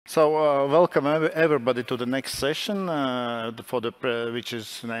Welcome everybody to the next session which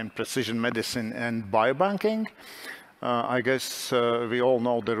is named Precision Medicine and Biobanking. I guess we all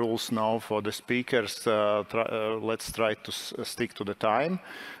know the rules now for the speakers. Let's try to stick to the time,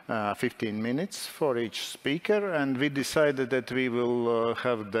 15 minutes for each speaker, and we decided that we will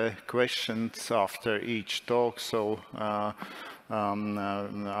have the questions after each talk.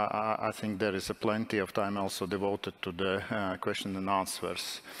 I think there is plenty of time also devoted to the question and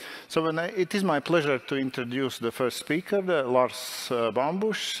answers. It is my pleasure to introduce the first speaker, Lars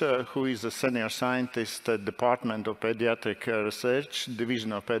Baumbusch, who is a senior scientist at the Department of Pediatric Research,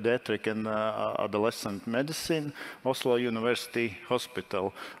 Division of Pediatric and Adolescent Medicine, Oslo University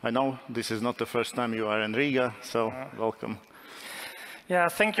Hospital. I know this is not the first time you are in Riga, so welcome. Yeah,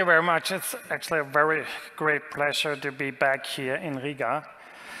 thank you very much. It's actually a very great pleasure to be back here in Riga.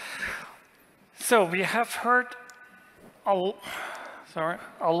 So we have heard a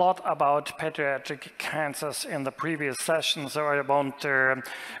lot about pediatric cancers in the previous session, so I won't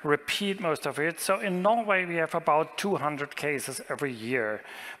repeat most of it. So in Norway, we have about 200 cases every year,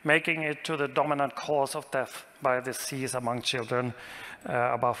 making it to the dominant cause of death by disease among children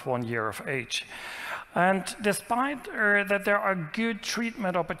above 1 year of age. And despite that there are good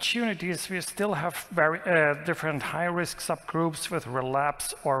treatment opportunities, we still have very different high-risk subgroups with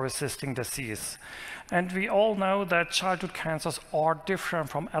relapse or resisting disease. And we all know that childhood cancers are different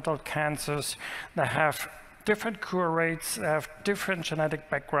from adult cancers. They have different cure rates, they have different genetic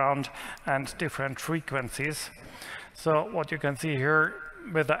background and different frequencies. So what you can see here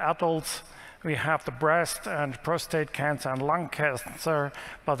with the adults, we have the breast and prostate cancer and lung cancer,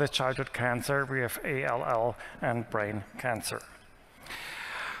 but the childhood cancer, we have ALL and brain cancer.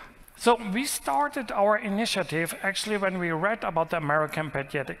 So we started our initiative actually when we read about the American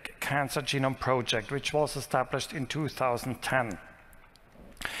Pediatric Cancer Genome Project, which was established in 2010.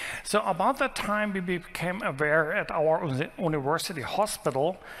 So about that time, we became aware at our university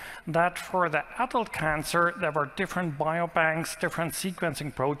hospital that for the adult cancer, there were different biobanks, different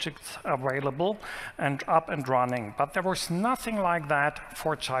sequencing projects available and up and running, but there was nothing like that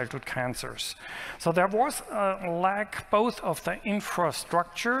for childhood cancers. So there was a lack both of the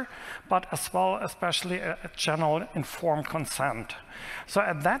infrastructure, but as well, especially a general informed consent. So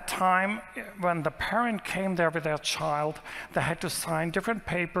at that time, when the parent came there with their child, they had to sign different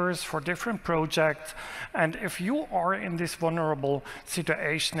papers for different projects. And if you are in this vulnerable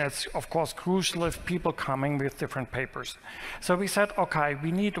situation, it's of course crucial if people coming with different papers. So we said, okay,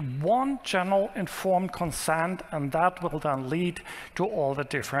 we need one general informed consent, and that will then lead to all the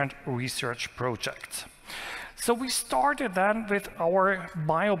different research projects. So we started then with our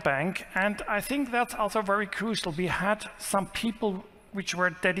biobank, and I think that's also very crucial. We had some people which were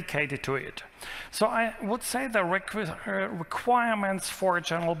dedicated to it. So I would say the requirements for a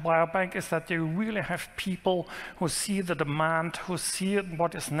general biobank is that you really have people who see the demand, who see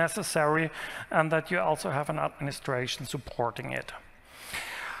what is necessary, and that you also have an administration supporting it.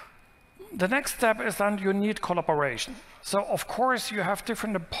 The next step is then you need collaboration. So of course you have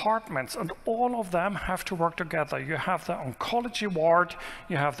different departments and all of them have to work together. You have the oncology ward,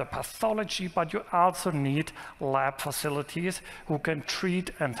 you have the pathology, but you also need lab facilities who can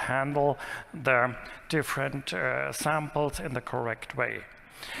treat and handle the different samples in the correct way.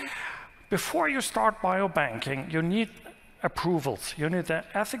 Before you start biobanking, you need approvals. You need the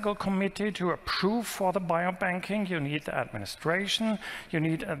ethical committee to approve for the biobanking, you need the administration, you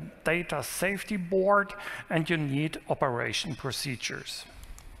need a data safety board, and you need operation procedures.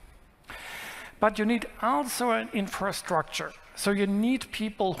 But you need also an infrastructure. So you need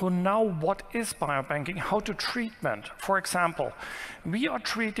people who know what is biobanking, how to treatment. For example, we are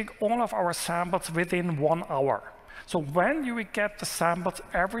treating all of our samples within 1 hour. So when you get the samples,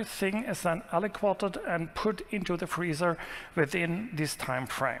 everything is then aliquoted and put into the freezer within this time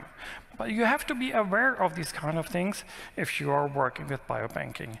frame. But you have to be aware of these kind of things if you are working with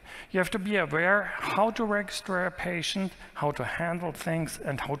biobanking. You have to be aware how to register a patient, how to handle things,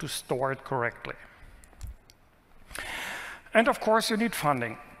 and how to store it correctly. And of course, you need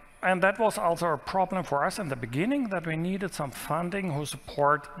funding. And that was also a problem for us in the beginning, that we needed some funding who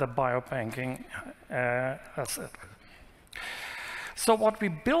support the biobanking asset. So what we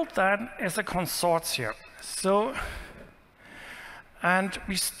built then is a consortium. And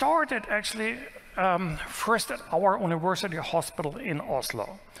we started actually first at our university hospital in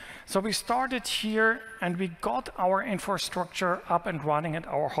Oslo. So we started here and we got our infrastructure up and running at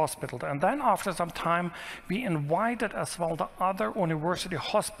our hospital. And then after some time, we invited as well the other university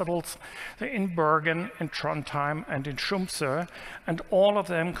hospitals in Bergen, in Trondheim, and in Tromsø, and all of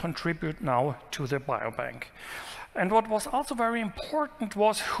them contribute now to the biobank. And what was also very important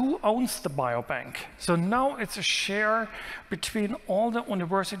was who owns the biobank. So now it's a share between all the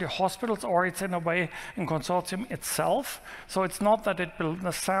university hospitals, or it's in a way in consortium itself. So it's not that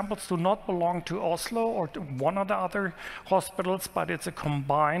the samples do not belong to Oslo or to one of the other hospitals, but it's a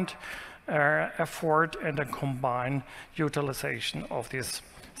combined effort and a combined utilization of these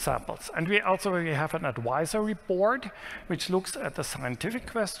samples. And we have an advisory board which looks at the scientific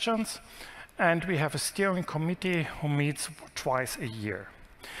questions. And we have a steering committee who meets twice a year.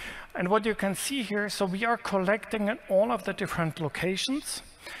 And what you can see here, so we are collecting in all of the different locations.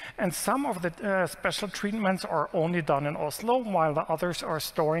 And some of the special treatments are only done in Oslo, while the others are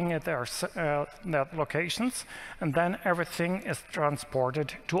storing at their locations. And then everything is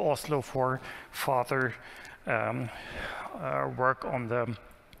transported to Oslo for further work on the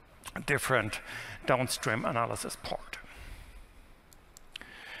different downstream analysis part.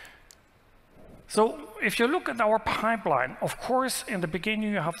 So if you look at our pipeline, of course, in the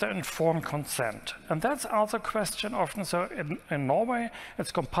beginning, you have the informed consent. And that's also a question often. So in Norway,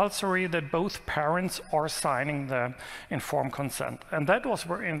 it's compulsory that both parents are signing the informed consent. And that was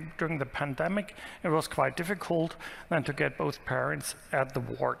during the pandemic, it was quite difficult then to get both parents at the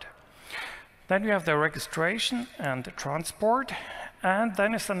ward. Then we have the registration and the transport. And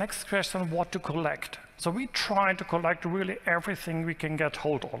then is the next question, what to collect. So we try to collect really everything we can get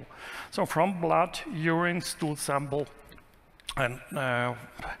hold on. So from blood, urine, stool sample, and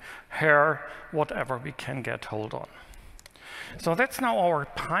hair, whatever we can get hold on. So that's now our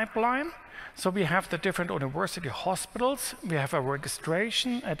pipeline. So we have the different university hospitals. We have a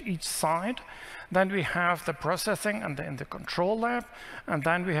registration at each site. Then we have the processing and in the control lab. And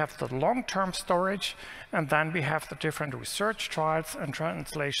then we have the long-term storage. And then we have the different research trials and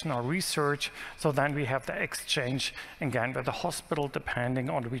translational research. So then we have the exchange again with the hospital, depending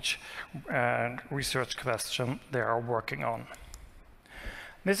on which research question they are working on.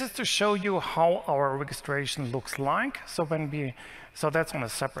 This is to show you how our registration looks like. So that's on a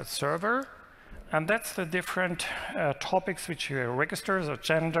separate server. And that's the different topics which you register, so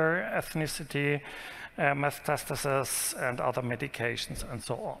gender, ethnicity, metastasis, and other medications, and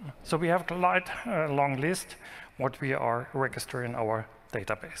so on. So we have quite a long list what we are registering in our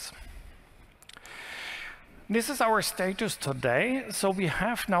database. This is our status today. So we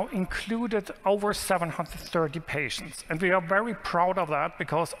have now included over 730 patients. And we are very proud of that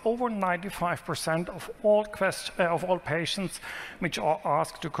because over 95% of all patients which are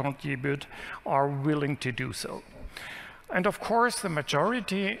asked to contribute are willing to do so. And of course, the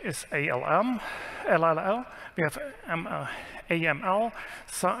majority is ALL. We have AML,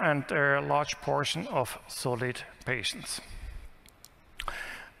 and a large portion of solid patients.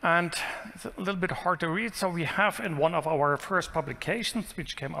 And it's a little bit hard to read, so we have in one of our first publications,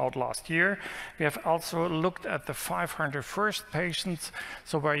 which came out last year, we have also looked at the 500 first patients,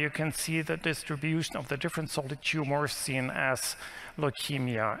 so where you can see the distribution of the different solid tumors seen as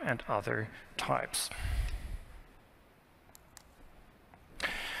leukemia and other types.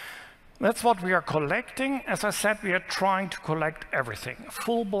 That's what we are collecting. As I said, we are trying to collect everything.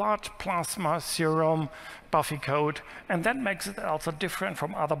 Full blood, plasma, serum, Buffy code, and that makes it also different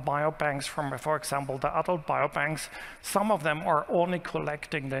from other biobanks, from, for example, the adult biobanks. Some of them are only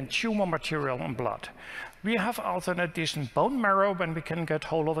collecting the tumor material and blood. We have also in addition bone marrow when we can get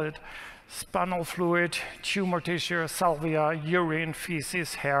hold of it, spinal fluid, tumor tissue, salvia, urine,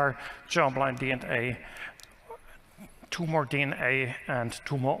 feces, hair, germline DNA, tumor DNA, and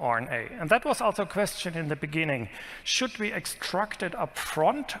tumor RNA. And that was also a question in the beginning. Should we extract it up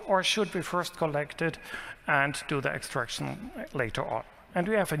front, or should we first collect it and do the extraction later on? And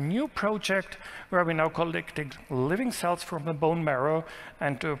we have a new project where we're now collecting living cells from the bone marrow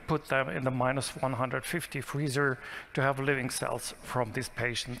and to put them in the -150 freezer to have living cells from these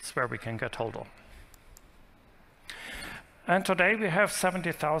patients where we can get hold of. And today we have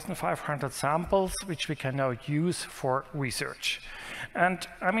 70,500 samples, which we can now use for research. And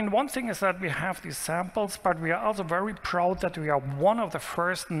I mean, one thing is that we have these samples, but we are also very proud that we are one of the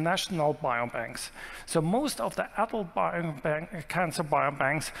first national biobanks. So most of the adult cancer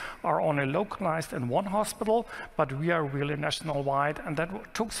biobanks are only localized in one hospital, but we are really national-wide, and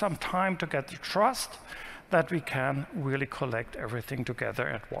that took some time to get the trust that we can really collect everything together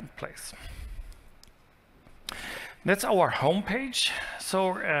at one place. That's our homepage,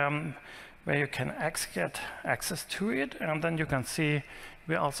 so where you can get access to it, and then you can see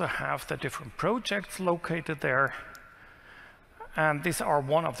we also have the different projects located there. And these are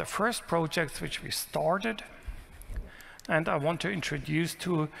one of the first projects which we started. And I want to introduce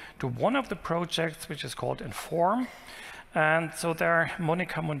to one of the projects which is called Inform. And so there,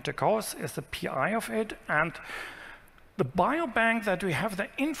 Monica Montegos is the PI of it, and The biobank, that we have the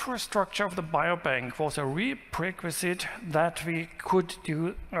infrastructure of the biobank, was a real prerequisite that we could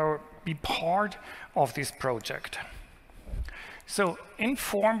do or be part of this project. So in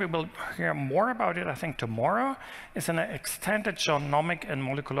form, we will hear more about it, I think, tomorrow, is an extended genomic and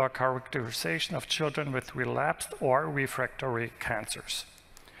molecular characterization of children with relapsed or refractory cancers.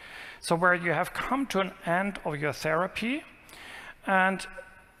 So where you have come to an end of your therapy, and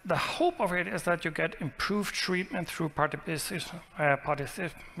the hope of it is that you get improved treatment through participation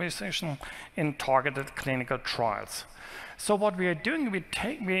in targeted clinical trials. So what we are doing,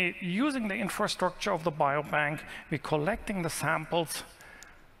 we're using the infrastructure of the biobank, we're collecting the samples,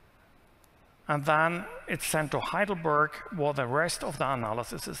 and then it's sent to Heidelberg, where the rest of the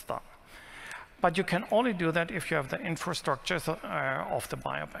analysis is done. But you can only do that if you have the infrastructure of the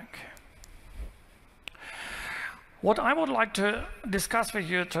biobank. What I would like to discuss with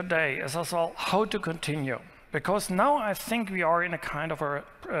you today is also how to continue. Because now I think we are in a kind of a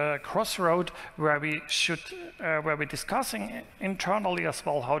crossroad where we're discussing internally as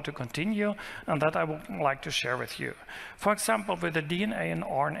well how to continue, and that I would like to share with you. For example, with the DNA and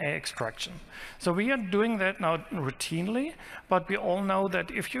RNA extraction. So we are doing that now routinely, but we all know that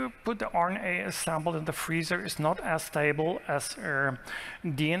if you put the RNA sample in the freezer, it's not as stable as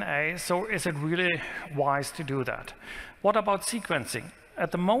DNA. So is it really wise to do that? What about sequencing?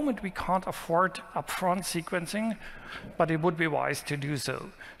 At the moment, we can't afford upfront sequencing, but it would be wise to do so.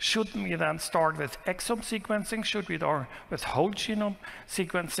 Should we then start with exome sequencing? Should we start with whole genome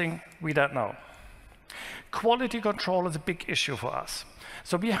sequencing? We don't know. Quality control is a big issue for us.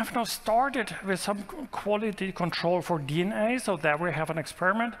 So we have now started with some quality control for DNA. So there we have an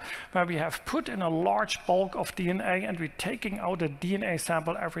experiment where we have put in a large bulk of DNA, and we're taking out a DNA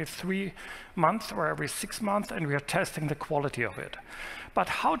sample every 3 months or every 6 months, and we are testing the quality of it. But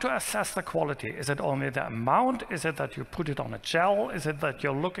how to assess the quality? Is it only the amount? Is it that you put it on a gel? Is it that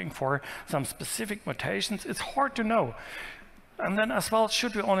you're looking for some specific mutations? It's hard to know. And then as well,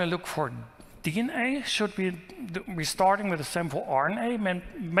 should we only look for DNA? Should we be starting with the same for RNA?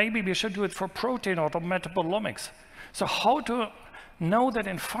 Maybe we should do it for protein or metabolomics. So how to know that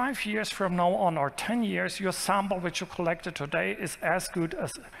in 5 years from now on, or 10 years, your sample which you collected today is as good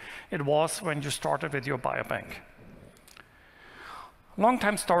as it was when you started with your biobank?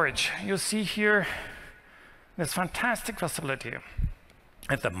 Long-time storage. You see here this fantastic facility.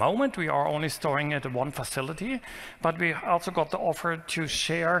 At the moment, we are only storing it at one facility, but we also got the offer to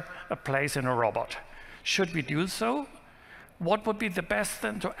share a place in a robot. Should we do so? What would be the best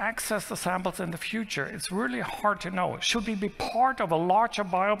then to access the samples in the future? It's really hard to know. Should we be part of a larger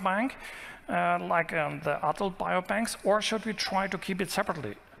biobank, like the adult biobanks, or should we try to keep it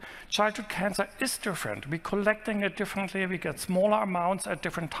separately? Childhood cancer is different. We're collecting it differently. We get smaller amounts at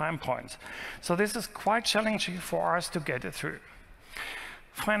different time points. So this is quite challenging for us to get it through.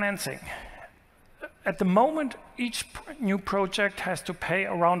 Financing. At the moment, each new project has to pay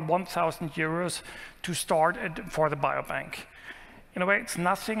around 1,000 euros to start it for the biobank. In a way, it's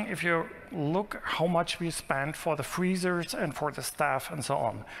nothing if you look how much we spend for the freezers and for the staff and so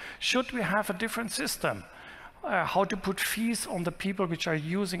on. Should we have a different system? How to put fees on the people which are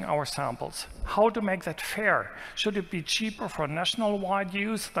using our samples? How to make that fair? Should it be cheaper for national-wide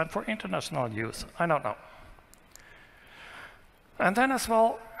use than for international use? I don't know. And then as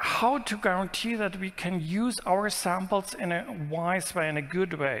well, how to guarantee that we can use our samples in a wise way, in a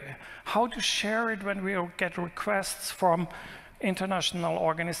good way? How to share it when we get requests from international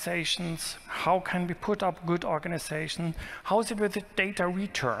organizations? How can we put up good organization? How is it with the data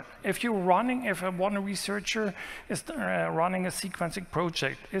return? If one researcher is running a sequencing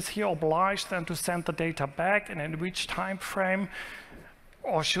project, is he obliged then to send the data back, and in which time frame?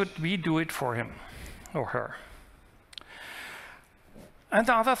 Or should we do it for him or her? And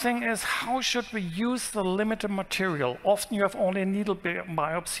the other thing is, how should we use the limited material? Often you have only a needle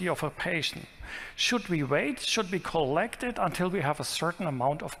biopsy of a patient. Should we wait? Should we collect it until we have a certain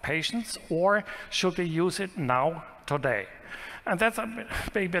amount of patients? Or should we use it now, today? And that's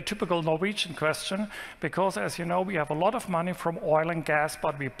maybe a typical Norwegian question, because as you know, we have a lot of money from oil and gas,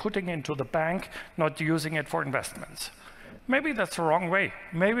 but we're putting it into the bank, not using it for investments. Maybe that's the wrong way.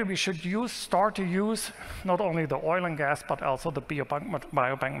 Maybe we should start to use not only the oil and gas, but also the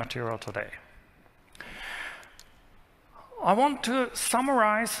biobank material today. I want to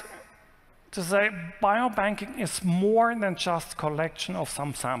summarize to say biobanking is more than just collection of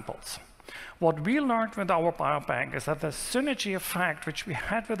some samples. What we learned with our biobank is that the synergy effect which we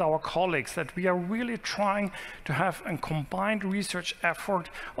had with our colleagues, that we are really trying to have a combined research effort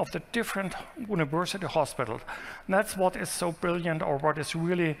of the different university hospitals. That's what is so brilliant, or what is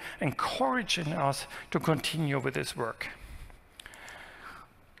really encouraging us to continue with this work.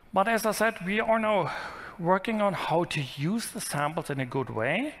 But as I said, we are now working on how to use the samples in a good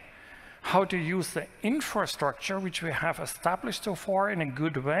way, how to use the infrastructure which we have established so far in a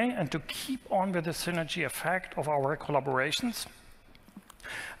good way, and to keep on with the synergy effect of our collaborations.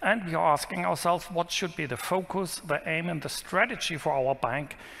 And we are asking ourselves what should be the focus, the aim, and the strategy for our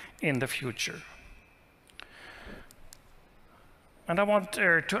bank in the future. And I want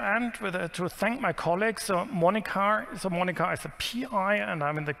to end with to thank my colleagues. Monica is a PI, and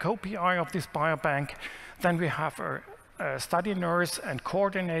I'm in the co-PI of this biobank. Then we have a study nurse and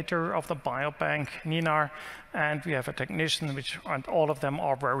coordinator of the biobank, Nina, and we have a technician, and all of them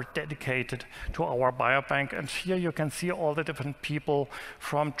are very dedicated to our biobank. And here you can see all the different people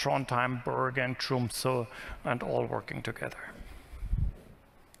from Trondheim, Bergen, Tromsø, and all working together.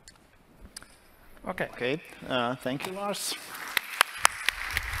 Okay. Okay. Thank you, Lars.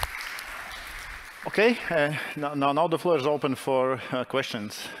 Okay. Now the floor is open for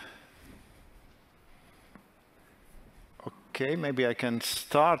questions. Okay, maybe I can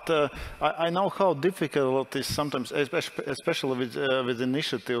start. I know how difficult it is sometimes, especially with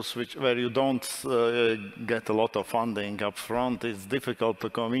initiatives where you don't get a lot of funding up front. It's difficult to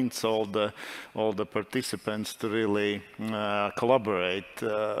convince all the participants to really collaborate.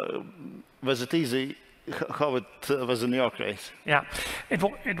 Was it easy? How it was in your case? Yeah,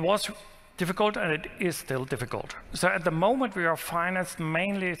 it was difficult, and it is still difficult. So at the moment we are financed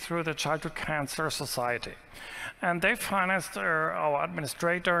mainly through the Childhood Cancer Society. And they financed our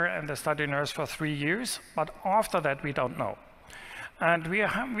administrator and the study nurse for 3 years, but after that we don't know. And we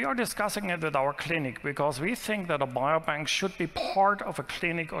are discussing it with our clinic, because we think that a biobank should be part of a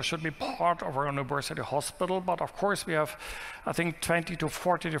clinic or should be part of our university hospital. But of course we have, I think, 20 to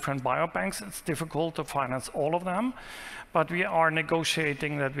 40 different biobanks. It's difficult to finance all of them, but we are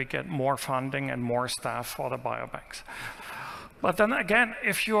negotiating that we get more funding and more staff for the biobanks. But then again,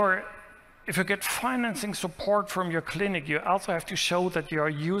 if you get financing support from your clinic, you also have to show that you are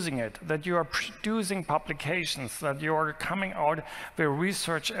using it, that you are producing publications, that you are coming out with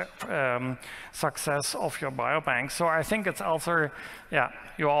research success of your biobank. So I think it's also, yeah,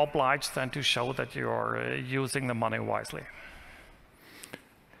 you are obliged then to show that you are using the money wisely.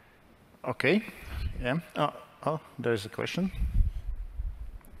 Okay. Yeah. Oh, there's a question.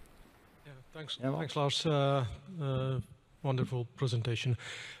 Yeah, thanks. Yeah, thanks, Lars. Wonderful presentation.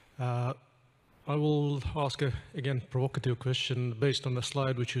 I will ask again provocative question based on the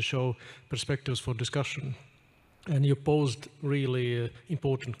slide which you show perspectives for discussion, and you posed really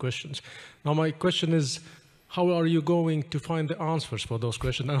important questions. Now my question is, how are you going to find the answers for those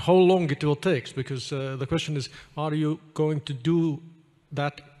questions, and how long it will take? Because the question is, are you going to do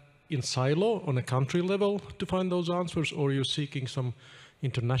that in silo on a country level to find those answers, or are you seeking some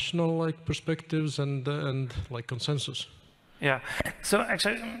international perspectives and consensus? Yeah, so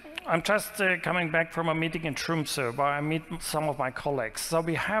actually, I'm just coming back from a meeting in Tromsø where I meet some of my colleagues. So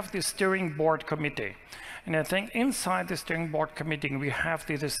we have this steering board committee. And I think inside the steering board committee, we have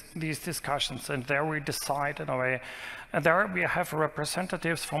these discussions, and there we decide in a way. And there we have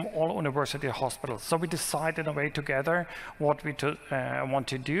representatives from all university hospitals. So we decide in a way together what we want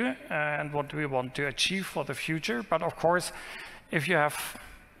to do and what we want to achieve for the future. But of course, if you have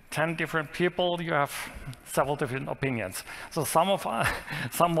 10 different people, you have several different opinions. So some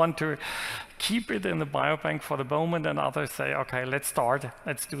want to keep it in the biobank for the moment, and others say, okay, let's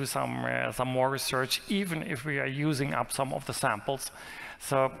do some more research, even if we are using up some of the samples.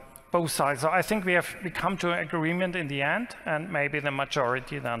 So both sides. So I think we come to an agreement in the end, and maybe the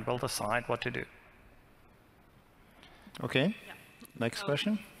majority then will decide what to do. Okay, yeah. Next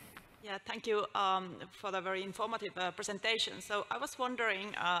question. Yeah, thank you for the very informative presentation. So I was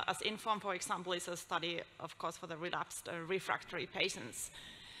wondering, as INFORM, for example, is a study, of course, for the relapsed refractory patients.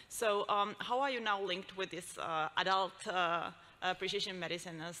 So how are you now linked with this adult precision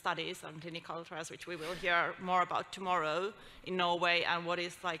medicine studies and clinical trials, which we will hear more about tomorrow in Norway, and what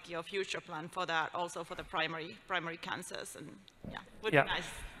is like your future plan for that, also for the primary cancers? And yeah, would be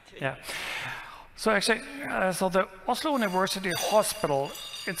nice to hear. So actually, so the Oslo University Hospital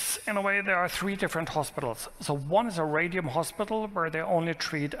it's in a way there are 3 different hospitals. So one is a radium hospital where they only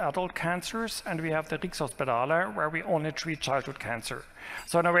treat adult cancers, and we have the Rikshospitalet where we only treat childhood cancer.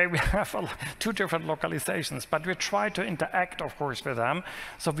 So in a way we have 2 different localizations, but we try to interact, of course, with them.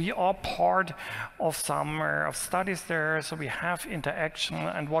 So we are part of some of studies there, so we have interaction,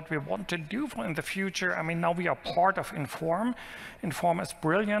 and what we want to do in the future, I mean, now we are part of Inform. Inform is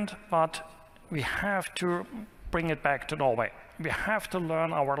brilliant, but we have to bring it back to Norway. We have to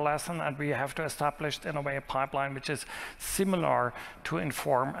learn our lesson, and we have to establish, in a way, a pipeline which is similar to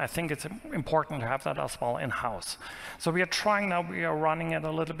Inform. I think it's important to have that as well in-house. So we are trying now, we are running it a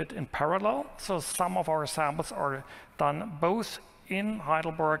little bit in parallel. So some of our samples are done both in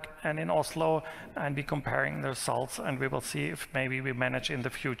Heidelberg and in Oslo, and we're comparing the results, and we will see if maybe we manage in the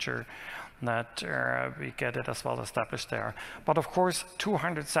future that we get it as well established there. But of course,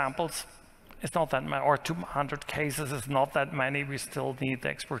 200 samples, it's not that many, or 200 cases is not that many. We still need the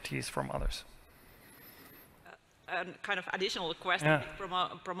expertise from others. A kind of additional question,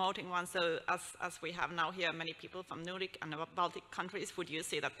 promoting one. So as we have now here many people from Nordic and Baltic countries, would you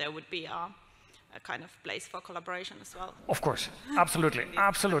see that there would be a kind of place for collaboration as well? Of course, absolutely,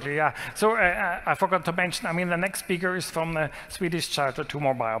 absolutely, yeah. So I forgot to mention, I mean, the next speaker is from the Swedish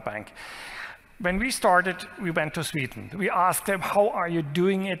Tumour Biobank. When we started, we went to Sweden. We asked them, how are you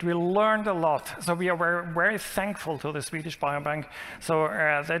doing it? We learned a lot. So we are very, very thankful to the Swedish Biobank. So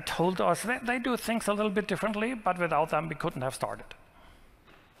they told us that they do things a little bit differently, but without them, we couldn't have started.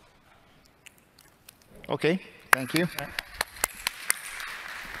 Okay, thank you.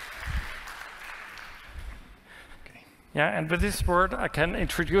 Yeah, and with this word, I can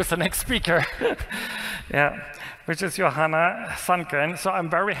introduce the next speaker. Yeah, which is Johanna Sandgren. So I'm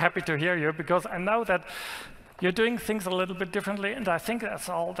very happy to hear you, because I know that you're doing things a little bit differently, and I think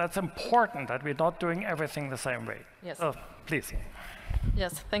that's important, that we're not doing everything the same way. Yes. So please.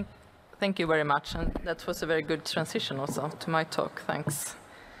 Yes, thank you very much, and that was a very good transition also to my talk. Thanks.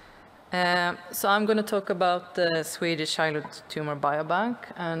 So I'm going to talk about the Swedish Childhood Tumour Biobank,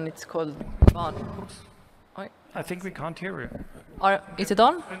 and it's called I think we can't hear you. Is it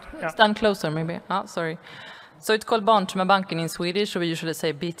on? Yeah. Stand closer, maybe. Sorry. So it's called Biobanking in Swedish, or we usually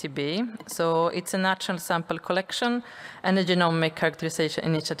say BTB. So it's a national sample collection and a genomic characterization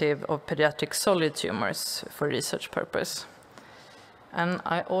initiative of pediatric solid tumors for research purpose. And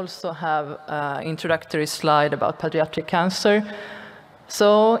I also have an introductory slide about pediatric cancer.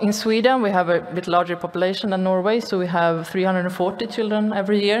 So in Sweden, we have a bit larger population than Norway, so we have 340 children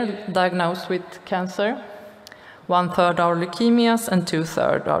every year diagnosed with cancer. 1/3 are leukemias and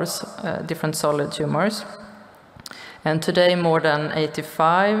 2/3 are different solid tumors. And today more than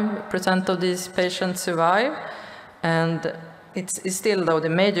 85% of these patients survive, and it's still though the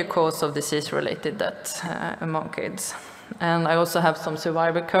major cause of disease-related death among kids. And I also have some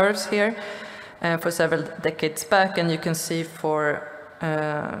survivor curves here for several decades back, and you can see for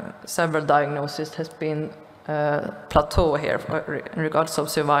several diagnoses has been plateau here in regards of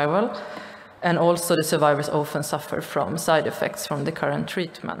survival. And also the survivors often suffer from side effects from the current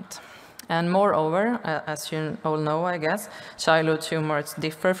treatment. And moreover, as you all know, I guess, childhood tumors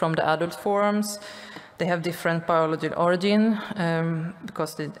differ from the adult forms. They have different biological origin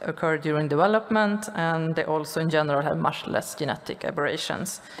because they occur during development, and they also in general have much less genetic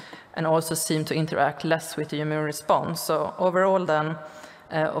aberrations and also seem to interact less with the immune response. So overall then,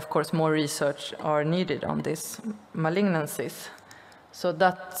 of course, more research are needed on these malignancies. So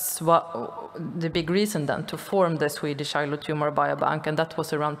that's the big reason then to form the Swedish Childhood Tumour Biobank, and that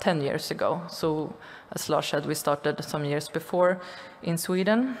was around 10 years ago. So as Lars said, we started some years before in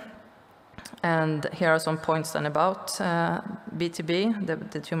Sweden. And here are some points then about BTB,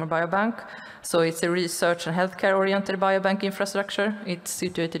 the Tumour Biobank. So it's a research and healthcare-oriented biobank infrastructure. It's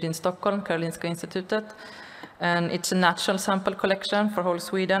situated in Stockholm, Karolinska Institutet. And it's a natural sample collection for whole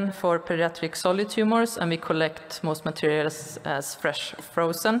Sweden for pediatric solid tumors, and we collect most materials as fresh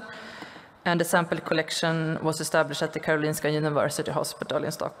frozen. And the sample collection was established at the Karolinska University Hospital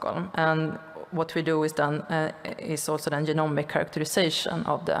in Stockholm. And what we do is then is also then genomic characterization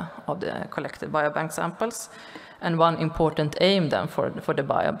of the collected biobank samples. And one important aim then for the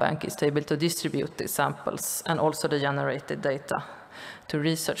biobank is to be able to distribute these samples and also the generated data to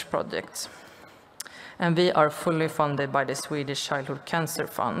research projects. And we are fully funded by the Swedish Childhood Cancer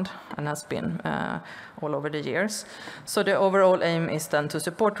Fund and has been all over the years. So the overall aim is then to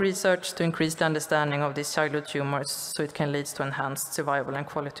support research to increase the understanding of these childhood tumors so it can lead to enhanced survival and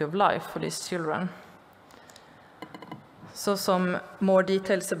quality of life for these children. So some more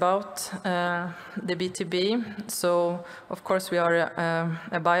details about the BTB. So of course we are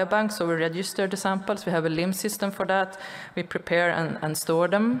a biobank, so we register the samples. We have a LIMS system for that. We prepare and store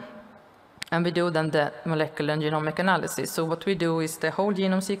them. And we do then the molecular and genomic analysis. So what we do is the whole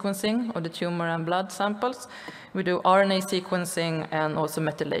genome sequencing of the tumor and blood samples. We do RNA sequencing and also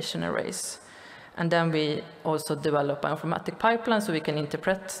methylation arrays. And then we also develop an informatic pipeline so we can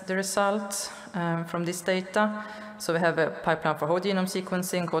interpret the results from this data. So we have a pipeline for whole genome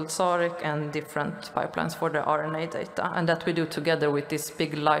sequencing called SARIC and different pipelines for the RNA data. And that we do together with this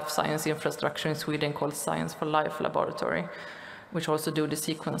big life science infrastructure in Sweden called Science for Life Laboratory, which also do the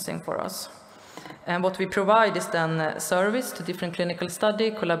sequencing for us. And what we provide is then service to different clinical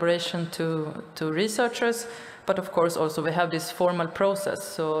study, collaboration to researchers, but of course also we have this formal process,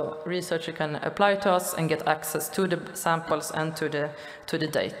 so researcher can apply to us and get access to the samples and to the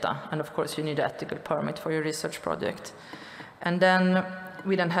data. And of course you need an ethical permit for your research project. And then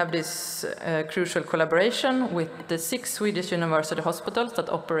we then have this crucial collaboration with the 6 Swedish university hospitals that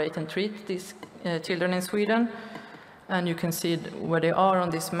operate and treat these children in Sweden. And you can see where they are on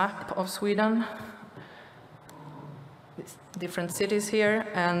this map of Sweden. Different cities here,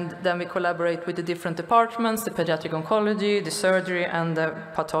 and then we collaborate with the different departments, the pediatric oncology, the surgery, and the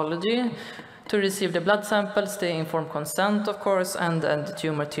pathology to receive the blood samples, the informed consent, of course, and the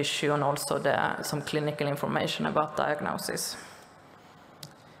tumor tissue, and also some clinical information about diagnosis.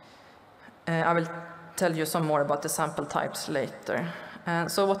 I will tell you some more about the sample types later.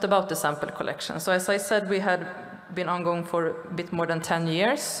 So what about the sample collection? So as I said, we had been ongoing for a bit more than 10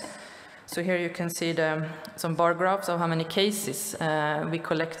 years. So here you can see some bar graphs of how many cases we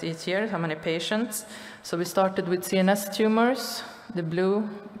collect each year, how many patients. So we started with CNS tumors, the blue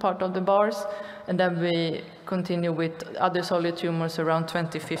part of the bars, and then we continue with other solid tumors around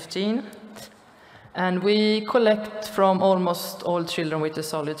 2015. And we collect from almost all children with a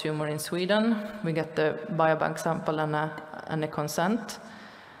solid tumor in Sweden. We get the biobank sample and a consent.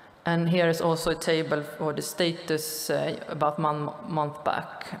 And here is also a table for the status about 1 month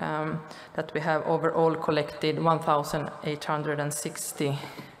back, that we have overall collected 1,860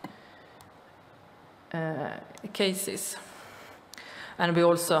 cases. And we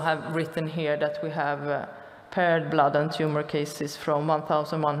also have written here that we have paired blood and tumor cases from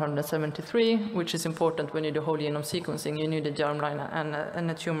 1,173, which is important when you do whole genome sequencing. You need a germline and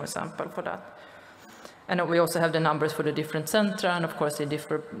a tumor sample for that. And we also have the numbers for the different centra, and of course they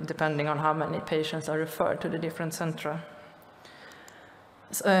differ depending on how many patients are referred to the different centra.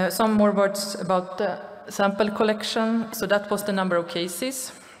 Some more words about the sample collection. So that was the number of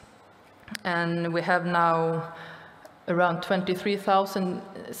cases. And we have now around 23,000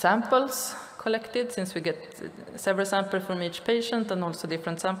 samples collected, since we get several samples from each patient and also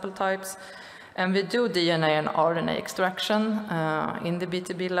different sample types. And we do DNA and RNA extraction in the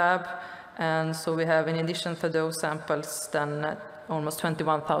BTB lab. And so we have, in addition to those samples, then almost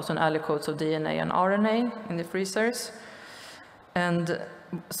 21,000 aliquots of DNA and RNA in the freezers. And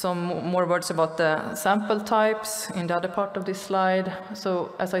some more words about the sample types in the other part of this slide.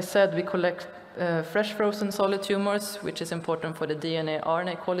 So as I said, we collect fresh frozen solid tumors, which is important for the DNA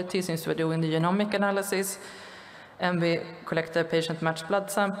RNA quality since we're doing the genomic analysis. And we collect the patient-matched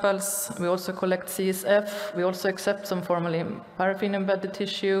blood samples. We also collect CSF. We also accept some formalin paraffin-embedded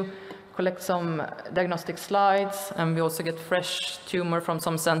tissue, collect some diagnostic slides, and we also get fresh tumor from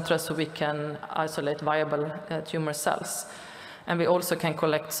some centra so we can isolate viable tumor cells. And we also can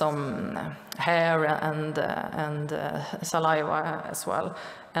collect some hair and saliva as well.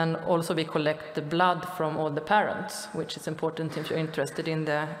 And also we collect the blood from all the parents, which is important if you're interested in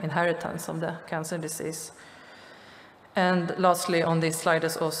the inheritance of the cancer disease. And lastly on this slide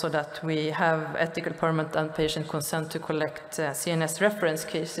is also that we have ethical permit and patient consent to collect CNS reference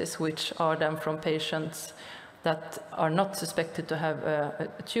cases, which are then from patients that are not suspected to have a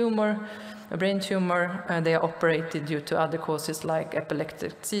tumor, a brain tumor. They are operated due to other causes like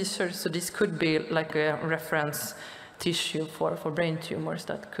epileptic seizures. So this could be like a reference tissue for brain tumors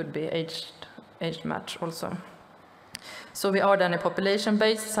that could be age match also. So we are then a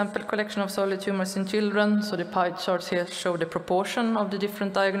population-based sample collection of solid tumors in children. So the pie charts here show the proportion of the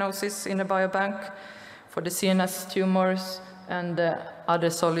different diagnoses in the biobank for the CNS tumors and other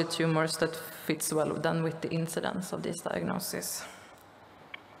solid tumors that fits well then with the incidence of these diagnoses.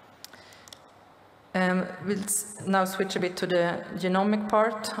 We'll now switch a bit to the genomic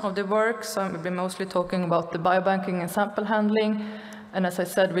part of the work. So I'll be mostly talking about the biobanking and sample handling. And as I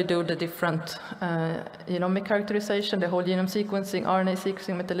said, we do the different genomic characterization, the whole genome sequencing, RNA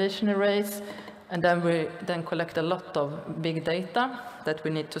sequencing, methylation arrays, And then we collect a lot of big data that we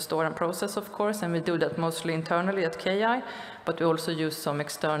need to store and process, of course, and we do that mostly internally at KI, but we also use some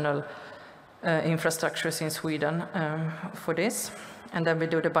external infrastructures in Sweden for this. And then we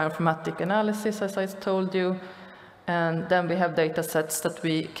do the bioinformatic analysis, as I told you, and then we have data sets that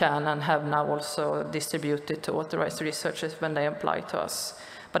we can and have now also distributed to authorized researchers when they apply to us.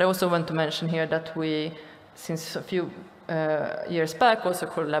 But I also want to mention here that we, since a few years back, also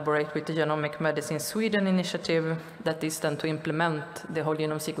collaborate with the Genomic Medicine Sweden initiative that is then to implement the whole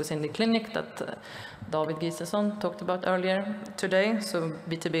genome sequence in the clinic that David Gisesson talked about earlier today. So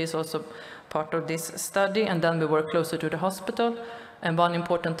BTB is also part of this study, and then we work closer to the hospital. And one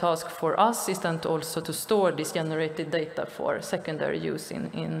important task for us is then also to store this generated data for secondary use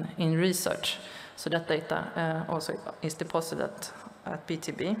in research. So that data also is deposited at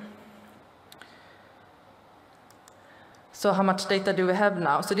BTB. So how much data do we have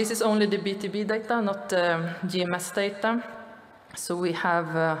now? So this is only the BTB data, not GMS data. So we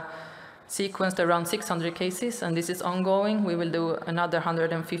have sequenced around 600 cases, and this is ongoing. We will do another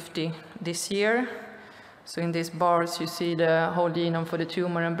 150 this year. So in these bars, you see the whole genome for the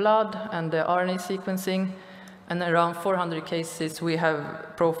tumor and blood and the RNA sequencing. And around 400 cases, we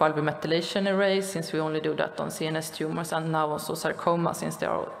have profiled with methylation arrays, since we only do that on CNS tumors, and now also sarcoma, since they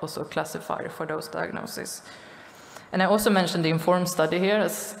are also classified for those diagnoses. And I also mentioned the INFORM study here,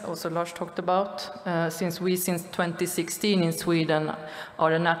 as also Lars talked about, since 2016 in Sweden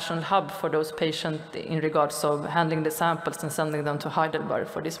are a national hub for those patients in regards of handling the samples and sending them to Heidelberg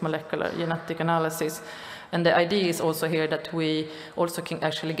for this molecular genetic analysis. And the idea is also here that we also can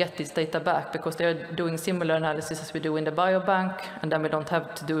actually get this data back, because they're doing similar analysis as we do in the biobank, and then we don't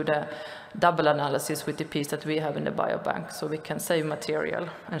have to do the double analysis with the piece that we have in the biobank, so we can save material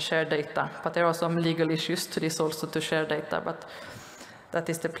and share data. But there are some legal issues to this also, to share data, but that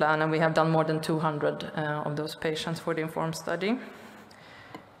is the plan, and we have done more than 200 of those patients for the INFORM study.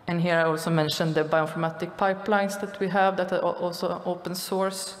 And here I also mentioned the bioinformatic pipelines that we have that are also open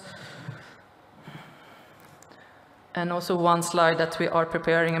source. And also one slide that we are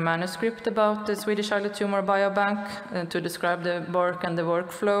preparing a manuscript about the Swedish Islet Tumor Biobank to describe the work and the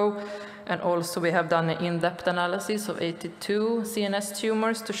workflow. And also we have done an in-depth analysis of 82 CNS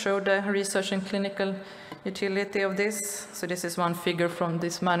tumors to show the research and clinical utility of this. So this is one figure from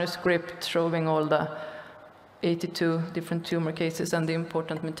this manuscript showing all the 82 different tumor cases and the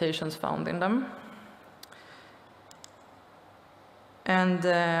important mutations found in them. And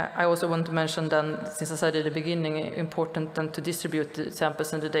I also want to mention then, since I said at the beginning, important then to distribute the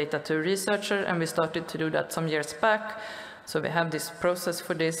samples and the data to a researcher, and we started to do that some years back. So we have this process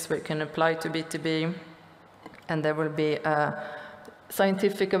for this, we can apply to BTB, and there will be a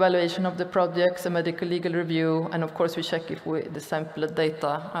scientific evaluation of the projects, a medical legal review, and of course we check if the sampled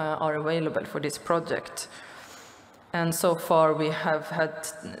data are available for this project. And so far we have had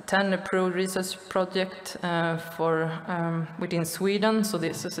 10 approved research projects within Sweden. So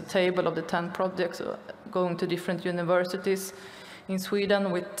this is a table of the 10 projects going to different universities in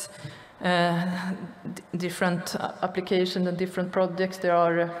Sweden with different applications and different projects. There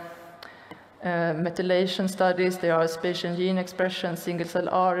are methylation studies, there are spatial gene expression, single-cell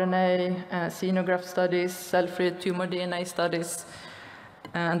RNA, xenograft studies, cell-free tumor DNA studies.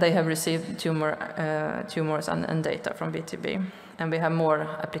 And they have received tumors and data from BTB. And we have more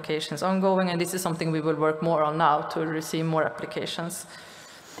applications ongoing, and this is something we will work more on now to receive more applications.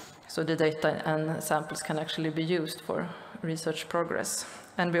 So the data and samples can actually be used for research progress.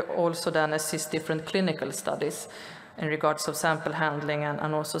 And we also then assist different clinical studies in regards of sample handling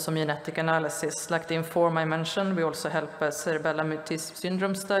and also some genetic analysis. Like the INFORM I mentioned, we also help a cerebellar mutism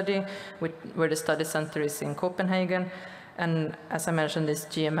syndrome study, where the study center is in Copenhagen. And as I mentioned, this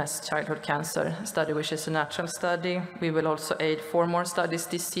GMS childhood cancer study, which is a natural study. We will also aid 4 more studies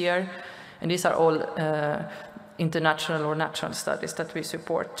this year. And these are all international or natural studies that we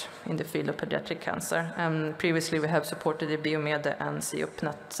support in the field of pediatric cancer. Previously, we have supported the Biomedical and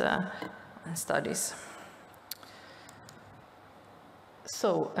COPNET studies.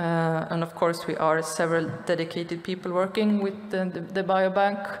 So, and of course, we are several dedicated people working with the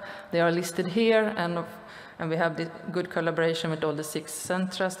biobank. They are listed here, and we have the good collaboration with all the 6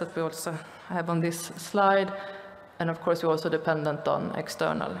 centers that we also have on this slide. And of course, we're also dependent on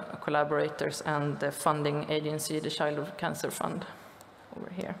external collaborators and the funding agency, the Childhood Cancer Fund, over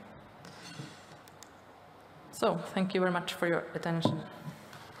here. So, thank you very much for your attention.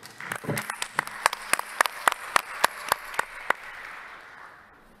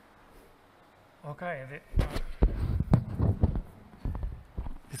 Okay.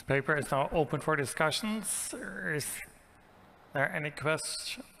 This paper is now open for discussions. Are there any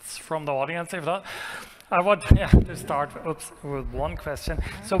questions from the audience? If not, I want to start with one question.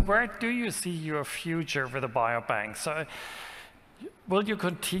 So where do you see your future with the biobank? So will you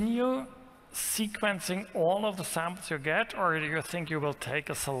continue sequencing all of the samples you get, or do you think you will take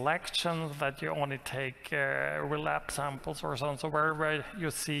a selection that you only take relapse samples or something? So where you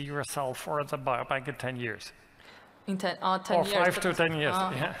see yourself or the biobank in 10 years? In 10 or years? 5 to 10 years,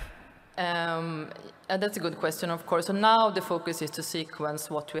 yeah. That's a good question, of course. So now the focus is to sequence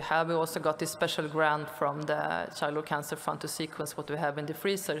what we have. We also got this special grant from the Childhood Cancer Fund to sequence what we have in the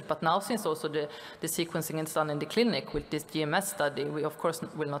freezer. But now, since also the sequencing is done in the clinic with this GMS study, we of course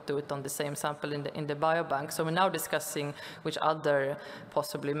will not do it on the same sample in the biobank. So we're now discussing which other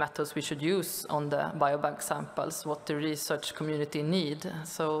possibly methods we should use on the biobank samples, what the research community need.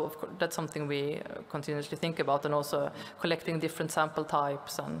 So of course, that's something we continuously think about, and also collecting different sample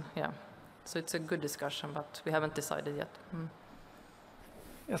types, and yeah. So it's a good discussion, but we haven't decided yet.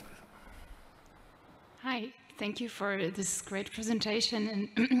 Yes, please. Hi, thank you for this great presentation. And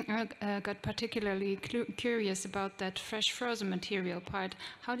I got particularly curious about that fresh frozen material part.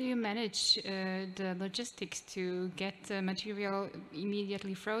 How do you manage the logistics to get the material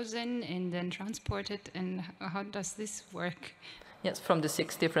immediately frozen and then transported? And how does this work? Yes, from the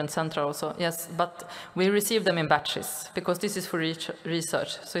 6 different centers also. Yes, but we receive them in batches because this is for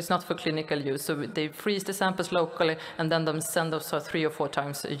research, so it's not for clinical use. So they freeze the samples locally and then them send us 3 or 4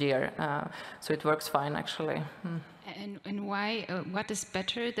 times a year. So it works fine, actually. And why? What is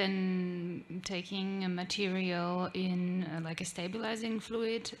better than taking a material in like a stabilizing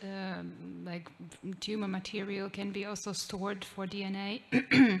fluid? Like tumor material can be also stored for DNA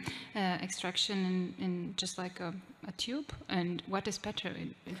extraction in just like a tube. And what is better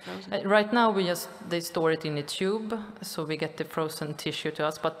in frozen? Right now, they store it in a tube, so we get the frozen tissue to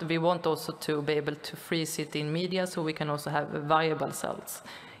us. But we want also to be able to freeze it in media, so we can also have viable cells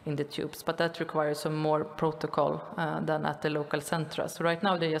in the tubes, but that requires some more protocol than at the local centers. So right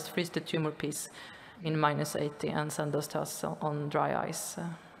now they just freeze the tumor piece in -80 and send us to us on dry ice.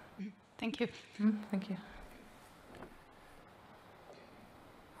 Thank you. Thank you.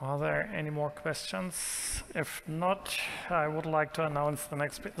 Are there any more questions? If not, I would like to announce the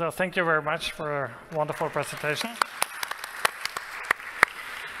next speaker. So thank you very much for a wonderful presentation.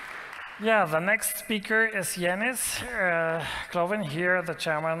 Yeah, the next speaker is Jānis Kloviņš, here the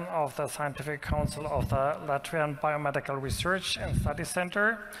chairman of the Scientific Council of the Latvian Biomedical Research and Study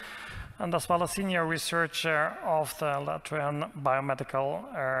Center, and as well a senior researcher of the Latvian Biomedical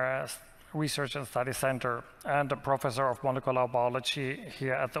Research and Study Center, and a professor of molecular biology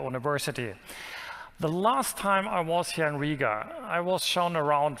here at the university. The last time I was here in Riga, I was shown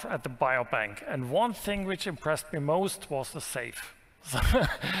around at the Biobank, and one thing which impressed me most was the safe.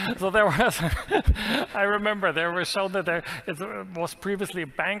 So there was, I remember there was shown that it was previously a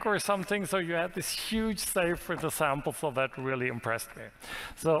bank or something, so you had this huge safe for the samples, so that really impressed me.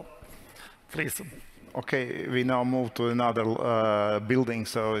 So, please. Okay, we now move to another building,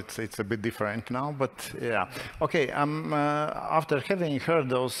 so it's a bit different now, but yeah. Okay, after having heard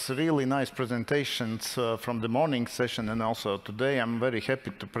those really nice presentations from the morning session and also today, I'm very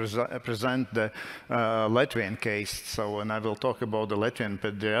happy to present the Latvian case. So, and I will talk about the Latvian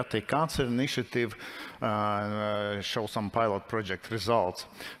Pediatric Cancer Initiative, show some pilot project results.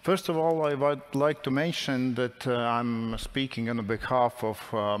 First of all, I would like to mention that I'm speaking on behalf of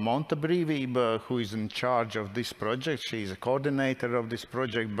Monta Brīvība, who is in charge of this project. She is a coordinator of this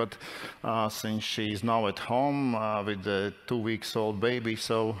project, but since she is now at home with a 2-week-old baby,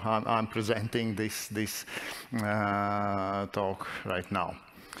 so I'm presenting this talk right now.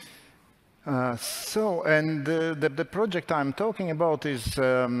 The project I'm talking about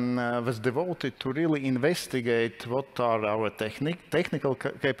was devoted to really investigate what are our technical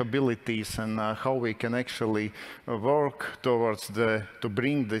capabilities and how we can actually work towards to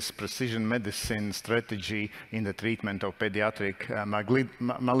bring this precision medicine strategy in the treatment of pediatric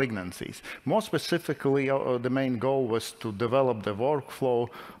malignancies. More specifically, the main goal was to develop the workflow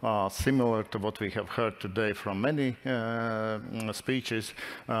similar to what we have heard today from many speeches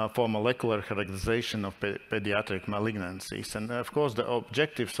for molecular characterization of pediatric malignancies. And of course, the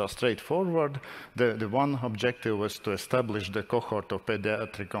objectives are straightforward. The one objective was to establish the cohort of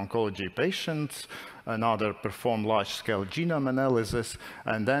pediatric oncology patients, another perform large-scale genome analysis,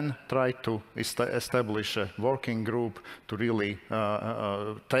 and then try to establish a working group to really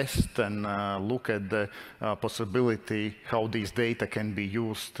test and look at the possibility how these data can be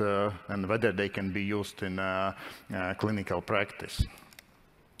used and whether they can be used in clinical practice.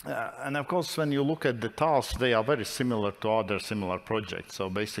 And of course, when you look at the tasks, they are very similar to other similar projects. So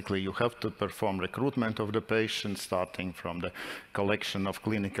basically, you have to perform recruitment of the patient, starting from the collection of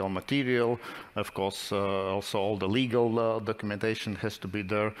clinical material. Of course, also all the legal documentation has to be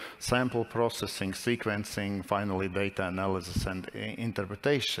there, sample processing, sequencing, finally data analysis and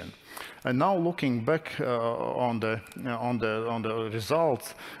interpretation. And now looking back on the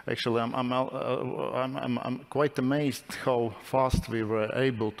results, actually, I'm quite amazed how fast we were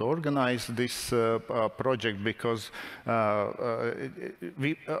able to organize this project, because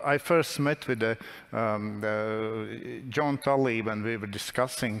I first met with John Tully when we were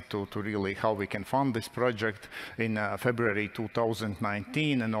discussing to really how we can fund this project in February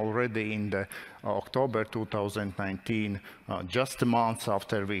 2019, and already in the October 2019, just a month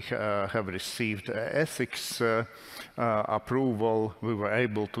after we have received ethics approval, we were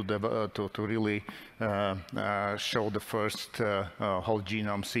able to really show the first whole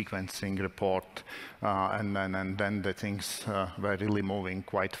genome sequencing report, and then the things were really moving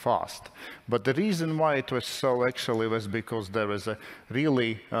quite fast. But the reason why it was so actually was because there was a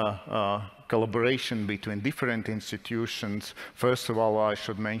really collaboration between different institutions. First of all, I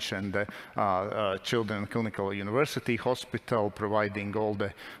should mention the Children's Clinical University Hospital, providing all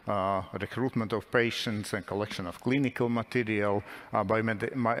the recruitment of patients and collection of clinical material,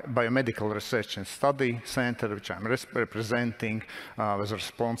 Biomedical Research and Study Center, which I'm representing, was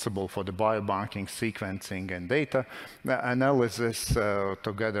responsible for the biobanking, sequencing and data analysis,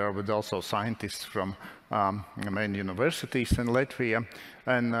 together with also scientists from main universities in Latvia.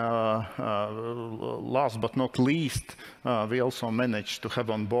 And last but not least, we also managed to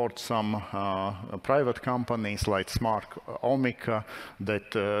have on board some private companies like Smart Omica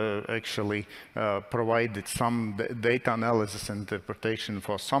that actually provided some data analysis and interpretation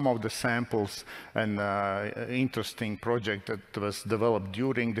for some of the samples, and interesting project that was developed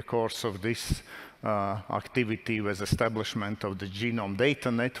during the course of this activity was establishment of the Genome Data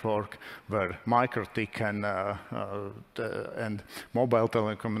Network, where MikroTik and mobile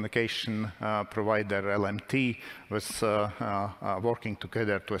telecommunication provider LMT was working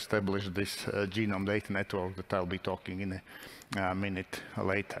together to establish this Genome Data Network that I'll be talking in a minute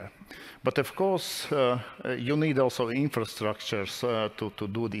later. But of course, you need also infrastructures to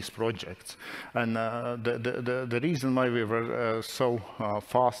do these projects. And the reason why we were so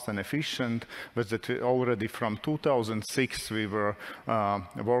fast and efficient was that already from 2006 we were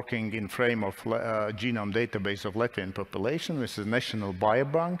working in frame of genome database of Latvian population, which is National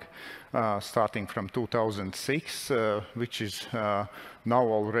Biobank, starting from 2006, which is now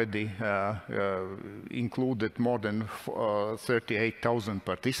already included more than 38,000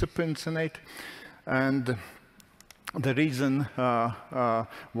 participants in it. And the reason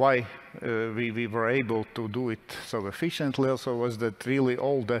why we were able to do it so efficiently also was that really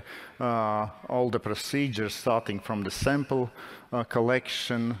all the procedures, starting from the sample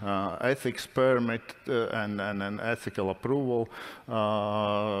collection, ethics permit, and ethical approval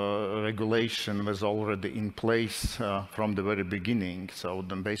regulation was already in place from the very beginning. So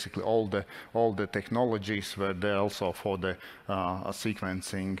then basically all the technologies were there also for the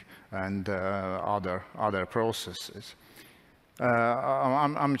sequencing and other processes.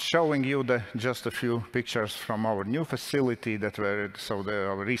 I'm showing you just a few pictures from our new facility that were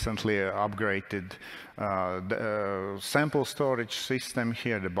recently upgraded sample storage system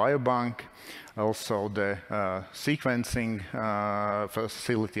here, the Biobank, also the sequencing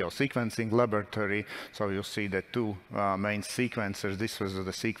facility or sequencing laboratory. So you see the two main sequencers. This was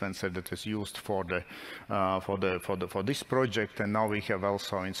the sequencer that was used for this project, and now we have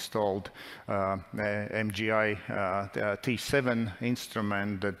also installed MGI T7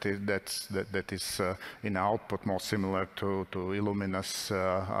 instrument that is in output more similar to Illumina's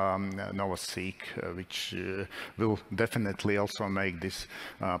NovaSeq, which will definitely also make this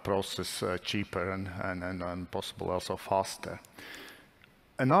process cheaper and possible also faster.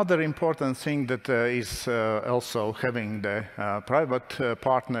 Another important thing that is also having the private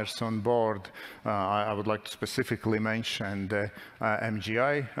partners on board, I would like to specifically mention the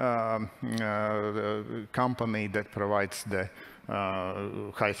MGI company that provides the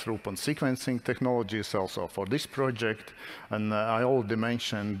high throughput sequencing technologies also for this project. And I already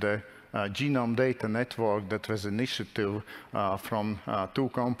mentioned the Genome Data Network that was an initiative from two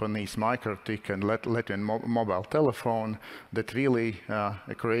companies, MikroTik and Latvian Mobile Telephone, that really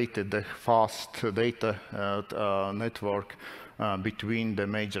created the fast data network between the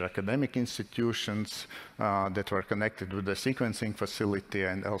major academic institutions that were connected with the sequencing facility,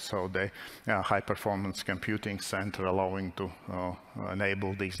 and also the high-performance computing center, allowing to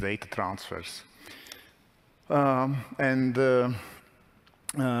enable these data transfers.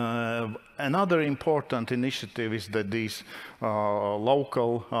 Another important initiative is that these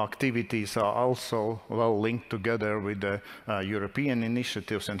local activities are also well linked together with the European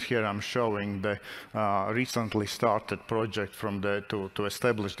initiatives, and here I'm showing the recently started project to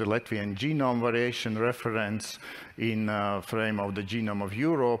establish the Latvian genome variation reference in frame of the Genome of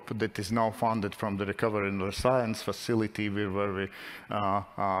Europe that is now funded from the Recovery and Resilience Facility, where we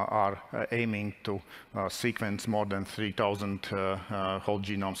are aiming to sequence more than 3,000 whole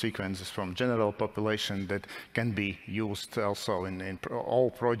genome sequences from general population that can be used also in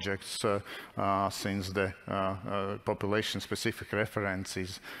all projects since the population-specific reference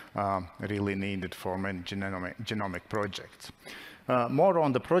is really needed for many genomic projects. More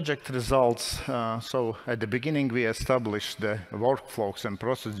on the project results. So at the beginning, we established the workflows and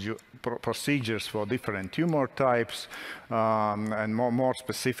procedures for different tumor types, and more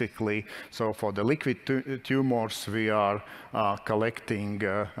specifically, so for the liquid tumors, we are collecting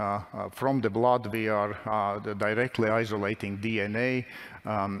from the blood, we are directly isolating DNA,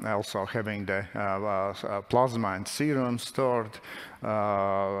 also having the plasma and serum stored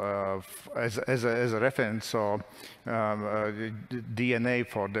as a reference. So DNA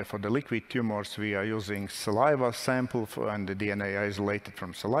for the liquid tumors, we are using saliva sample and the DNA isolated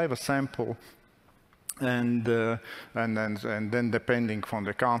from saliva sample. And then depending on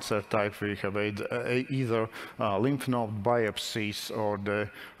the cancer type, we have either lymph node biopsies or the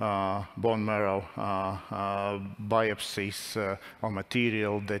bone marrow biopsies or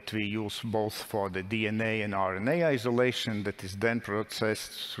material that we use both for the DNA and RNA isolation that is then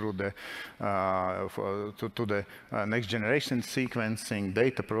processed through the to the next generation sequencing,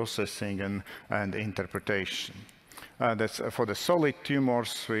 data processing, and interpretation. That's for the solid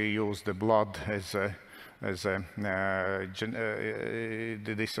tumors. We use the blood as this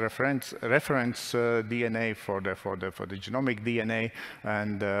reference DNA for the genomic DNA,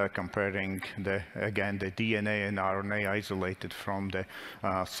 and comparing again the DNA and RNA isolated from the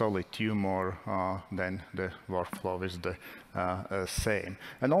solid tumor. Then the workflow is the same,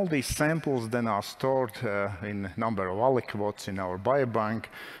 and all these samples then are stored in number of aliquots in our biobank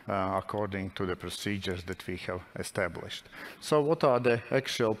according to the procedures that we have established. So what are the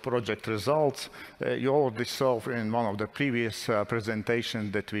actual project results? You already saw in one of the previous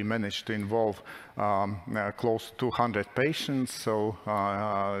presentations that we managed to involve close to 200 patients. So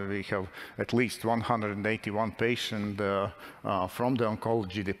we have at least 181 patients from the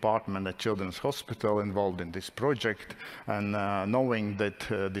oncology department at Children's Hospital involved in this project. And knowing that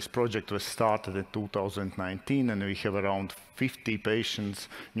this project was started in 2019 and we have around 50 patients,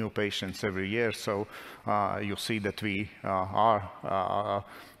 new patients every year. So you see that we are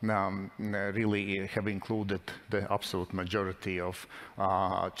really have included the absolute majority of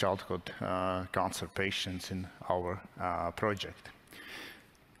childhood cancer patients in our project.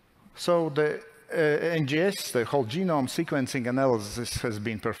 So the NGS, the whole genome sequencing analysis, has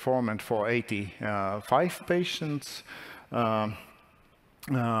been performed for 85 patients.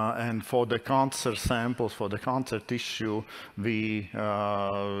 And for the cancer samples, for the cancer tissue, we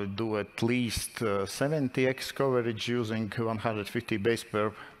do at least 70x coverage using 150 base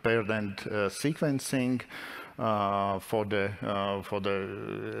paired end sequencing. For the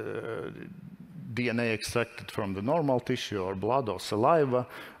DNA extracted from the normal tissue or blood or saliva,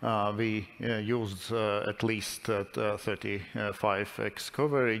 we used at least 35x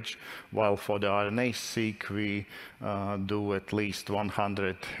coverage, while for the RNA-seq we do at least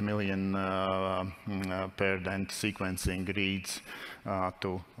 100 million paired end sequencing reads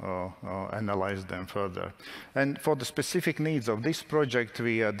to analyze them further. And for the specific needs of this project,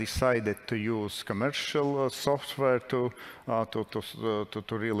 we decided to use commercial software to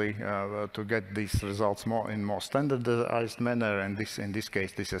really to get these results in more standardized manner. And in this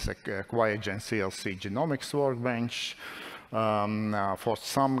case, this is a QIAGEN CLC genomics workbench. For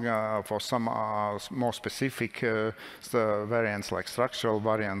some more specific variants like structural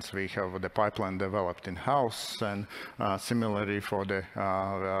variants, we have the pipeline developed in-house, and similarly for the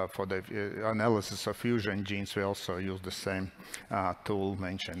analysis of fusion genes, we also use the same tool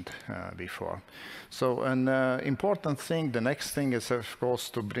mentioned before. So an important thing, the next thing is of course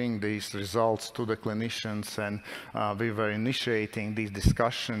to bring these results to the clinicians, and we were initiating this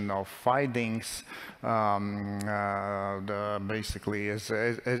discussion of findings basically as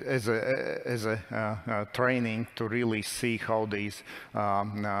a training to really see how these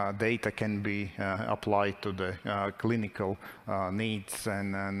data can be applied to the clinical needs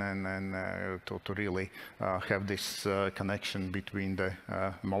and to really have this connection between the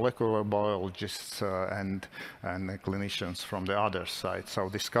molecular biologists and the clinicians from the other side. So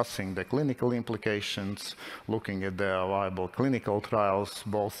discussing the clinical implications, looking at the viable clinical trials,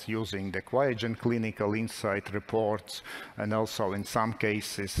 both using the QIAGEN clinical insight reports, and also in some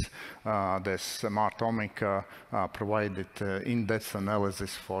cases the Smartomic provided in-depth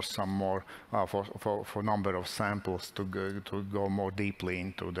analysis for some more for number of samples to go more deeply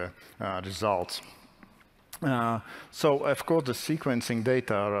into the results. So of course the sequencing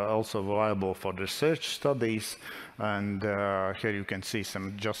data are also viable for research studies, and here you can see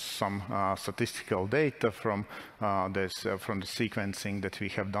some statistical data from the sequencing that we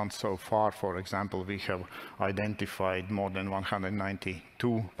have done so far. For example, we have identified more than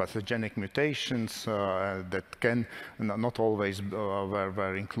 192 pathogenic mutations that can not always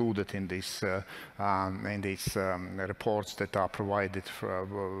were included in these reports that are provided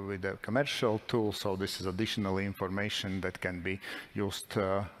with the commercial tool. So this is additional information that can be used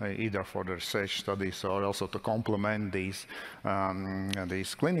either for the research studies or also to complement these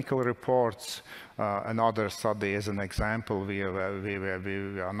clinical reports. Another study, as an example, we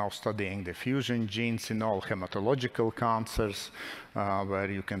are now studying the fusion genes in all hematological cancers,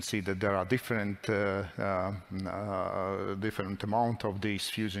 where you can see that there are different amount of these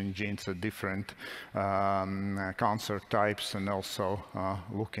fusion genes at different cancer types, and also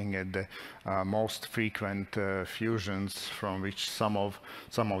looking at the most frequent fusions, from which some of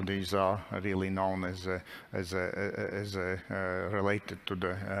these are really known as related to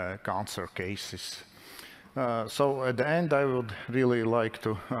the cancer cases. So at the end, I would really like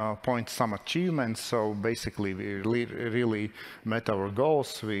to point some achievements. So basically, we really met our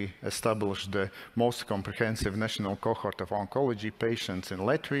goals. We established the most comprehensive national cohort of oncology patients in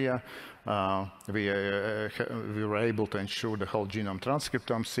Latvia. We were able to ensure the whole genome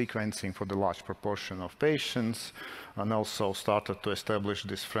transcriptome sequencing for the large proportion of patients, and also started to establish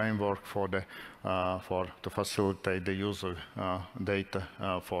this framework to facilitate the use of data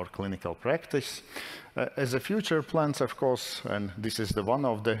for clinical practice. As a future plans, of course, and this is one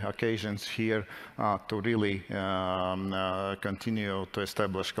of the occasions here to really continue to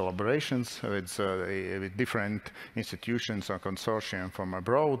establish collaborations with different institutions or consortium from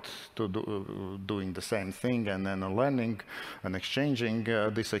abroad to doing the same thing, and then learning and exchanging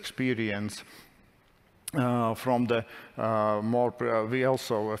this experience. From the we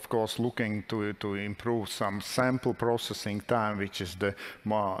also, of course, looking to improve some sample processing time, which is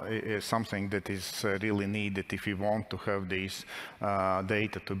something that is really needed if we want to have these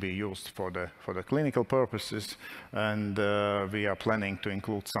data to be used for the clinical purposes. And we are planning to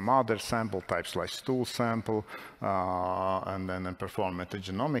include some other sample types like stool sample, and then perform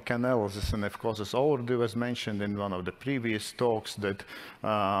metagenomic analysis. And of course, as already was mentioned in one of the previous talks, that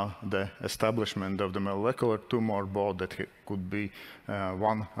the establishment of the molecular tumor board that could be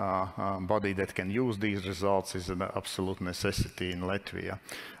one body that can use these results is an absolute necessity in Latvia.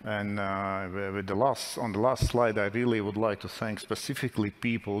 And on the last slide, I really would like to thank specifically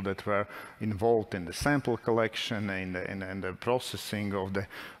people that were involved in the sample collection and the processing of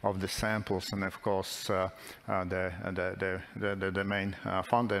the samples, and of course the main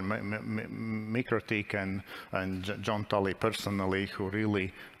founder, Mikrotik, and John Tully personally, who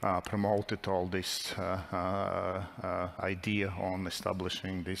really promoted all this idea on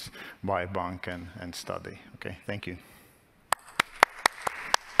establishing this biobank and study. Okay, thank you.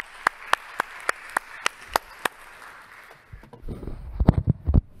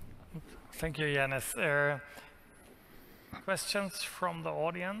 Thank you, Jānis. Questions from the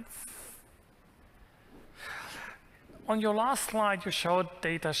audience? On your last slide, you showed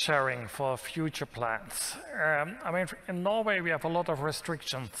data sharing for future plans. I mean, in Norway, we have a lot of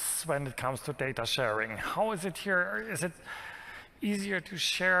restrictions when it comes to data sharing. How is it here? Is it easier to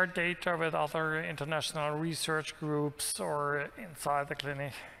share data with other international research groups or inside the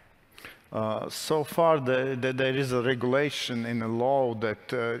clinic? So far, there is a regulation in the law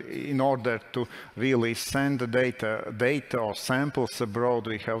that in order to really send the data or samples abroad,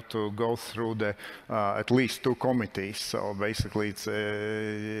 we have to go through the at least 2 committees. So basically, it's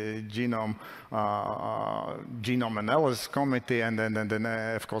a genome analysis committee, and then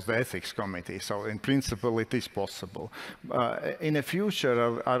of course the ethics committee. So in principle, it is possible. In the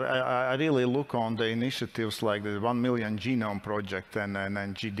future, I really look on the initiatives like the 1 Million Genome Project and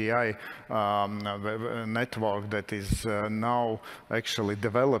GDI network that is now actually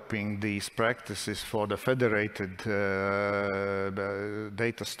developing these practices for the federated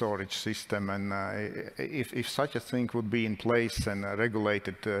data storage system. And if such a thing would be in place and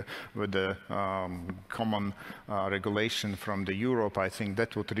regulated with the common regulation from the Europe, I think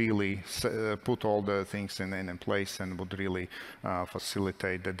that would really put all the things in place and would really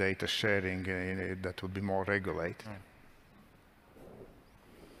facilitate the data sharing that would be more regulated.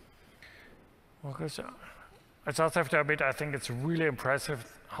 Okay, so I just have to admit, I think it's really impressive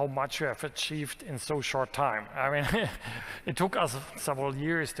how much you have achieved in so short time. I mean, it took us several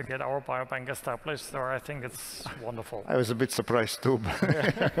years to get our biobank established, so I think it's wonderful. I was a bit surprised too,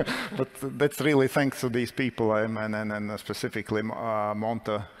 but that's really thanks to these people, and specifically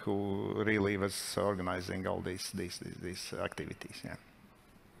Monta, who really was organizing all these activities. Yeah,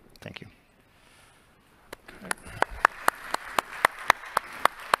 thank you.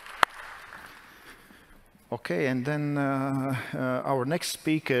 Okay, and then our next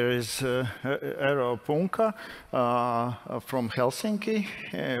speaker is Eero Punkka from Helsinki,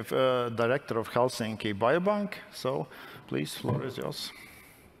 Director of Helsinki Biobank. So please, floor is yours.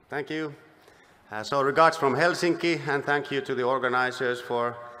 Thank you. So regards from Helsinki, and thank you to the organizers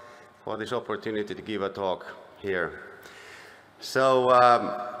for this opportunity to give a talk here. So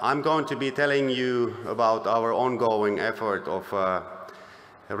I'm going to be telling you about our ongoing effort of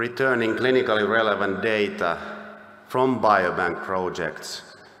returning clinically relevant data from biobank projects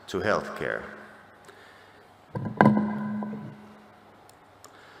to healthcare.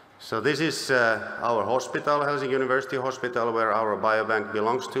 So this is our hospital, Helsinki University Hospital, where our biobank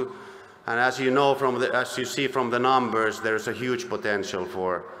belongs to. And as you know, as you see from the numbers, there's a huge potential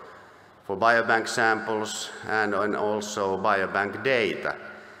for biobank samples and also biobank data.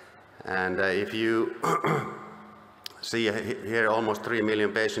 And if you see here almost 3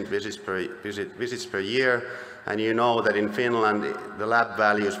 million patient visits per year, and you know that in Finland the lab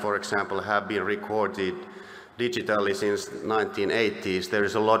values, for example, have been recorded digitally since 1980s. There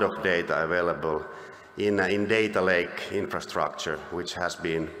is a lot of data available in data lake infrastructure, which has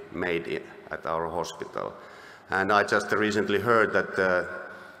been made at our hospital. And I just recently heard that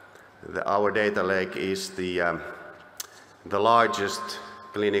our data lake is the largest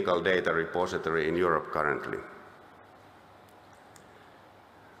clinical data repository in Europe currently.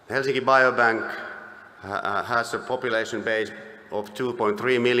 Helsinki Biobank has a population base of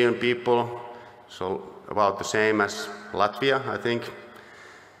 2.3 million people, so about the same as Latvia, I think.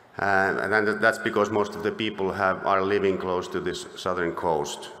 And that's because most of the people are living close to this southern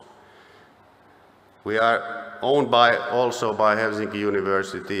coast. We are owned also by Helsinki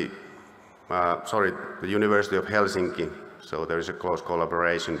University, the University of Helsinki, so there is a close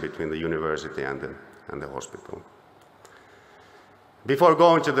collaboration between the university and the hospital. Before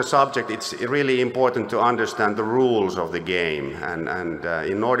going to the subject, it's really important to understand the rules of the game. And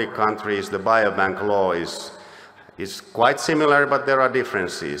in Nordic countries, the biobank law is quite similar, but there are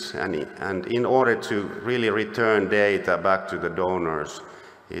differences. And in order to really return data back to the donors,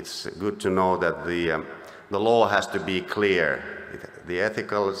 it's good to know that the law has to be clear. The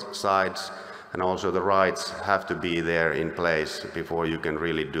ethical sides and also the rights have to be there in place before you can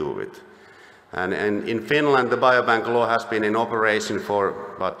really do it. And in Finland, the biobank law has been in operation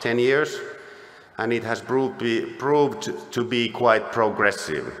for about 10 years, and it has proved to be quite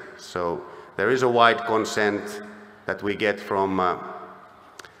progressive. So there is a wide consent that we get from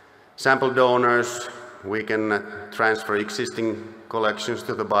sample donors. We can transfer existing collections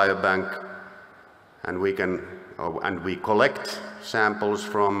to the biobank, and we collect samples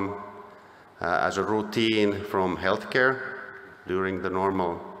from as a routine from healthcare during the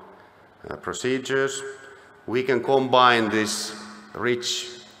normal procedures. We can combine this rich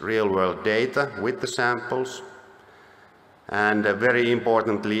real-world data with the samples, and very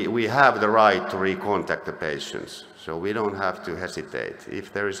importantly, we have the right to recontact the patients, so we don't have to hesitate.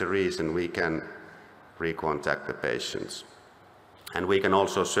 If there is a reason, we can recontact the patients, and we can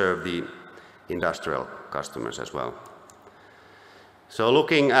also serve the industrial customers as well. So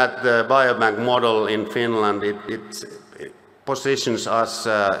looking at the biobank model in Finland, it positions us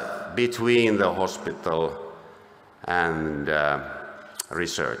between the hospital and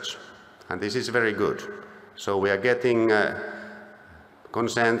research, and this is very good. So we are getting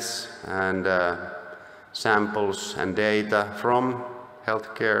consents and samples and data from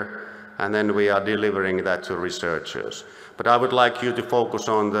healthcare, and then we are delivering that to researchers. But I would like you to focus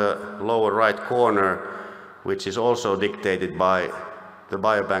on the lower right corner, which is also dictated by the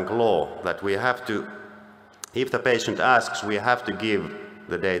biobank law, that we have to, if the patient asks, we have to give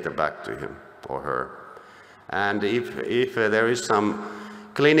the data back to him or her. And if there is some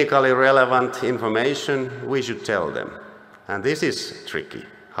clinically relevant information, we should tell them. And this is tricky.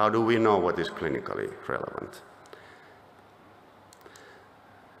 How do we know what is clinically relevant?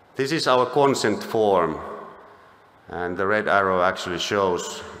 This is our consent form, and the red arrow actually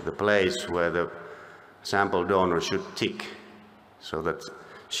shows the place where the sample donor should tick, so that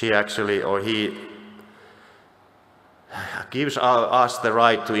she actually, or he, gives us the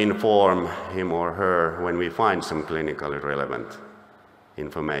right to inform him or her when we find some clinically relevant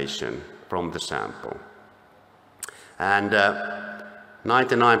information from the sample. And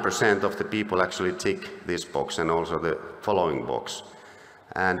 99% of the people actually tick this box and also the following box.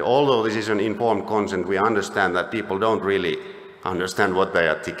 And although this is an informed consent, we understand that people don't really understand what they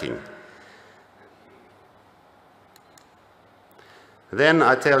are ticking. Then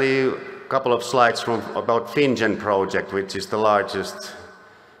I tell you a couple of slides about FinGen project, which is the largest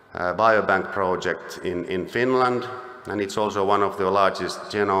biobank project in Finland, and it's also one of the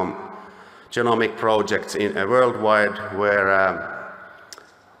largest genomic projects worldwide, where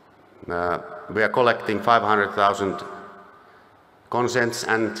we are collecting 500,000 consents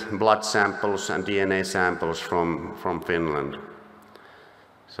and blood samples and DNA samples from Finland.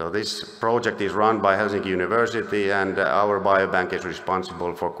 So this project is run by Helsinki University, and our biobank is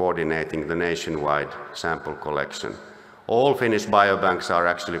responsible for coordinating the nationwide sample collection. All Finnish biobanks are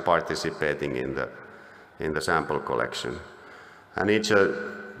actually participating in the sample collection. And it's a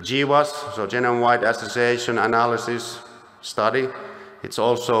GWAS, so Genome-Wide Association Analysis study. It's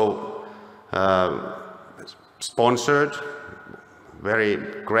also sponsored very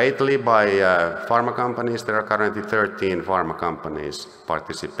greatly by pharma companies. There are currently 13 pharma companies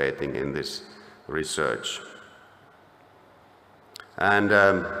participating in this research. And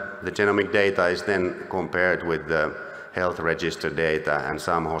the genomic data is then compared with the health register data and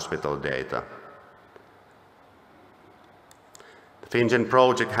some hospital data. The FinGen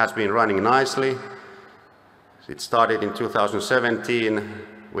project has been running nicely. It started in 2017.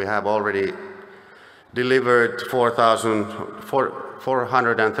 We have already delivered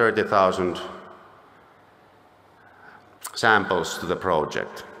 430,000 samples to the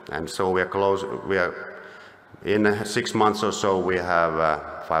project, and so we are close. In 6 months or so we have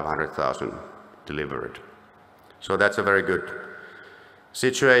 500,000 delivered. So that's a very good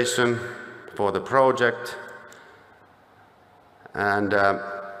situation for the project. And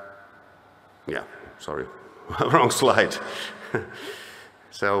yeah, sorry, wrong slide.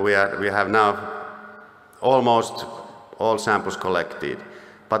 So we have now almost all samples collected.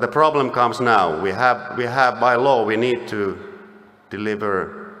 But the problem comes now. We have by law, we need to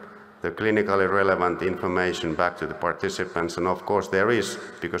deliver the clinically relevant information back to the participants. And of course there is,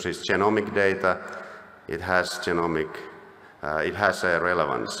 because it's genomic data, it has a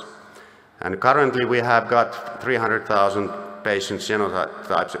relevance. And currently we have got 300,000 patients'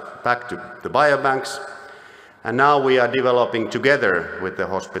 genotypes back to the biobanks. And now we are developing together with the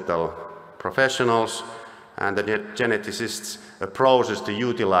hospital professionals and the geneticists a process to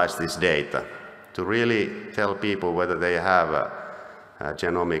utilize this data, to really tell people whether they have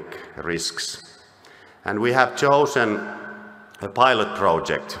genomic risks. And we have chosen a pilot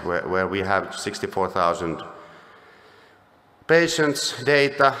project where we have 64,000 patients'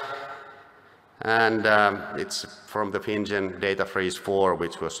 data, and it's from the FinGen Data Freeze 4,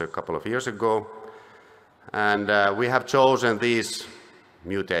 which was a couple of years ago. And we have chosen these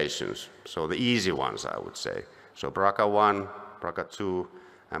mutations, so the easy ones, I would say. So BRCA1, BRCA2,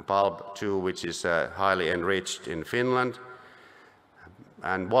 and PALB2, which is highly enriched in Finland.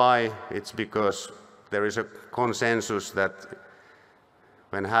 And why? It's because there is a consensus that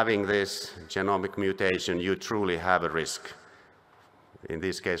when having this genomic mutation, you truly have a risk. In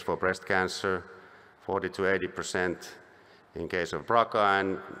this case for breast cancer, 40 to 80% in case of BRCA,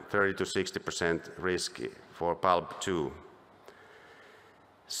 and 30 to 60% risk for PALB2.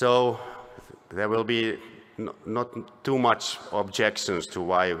 So there will be not too much objections to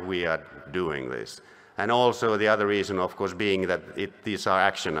why we are doing this. And also the other reason, of course, being that these are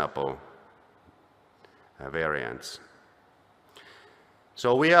actionable variants.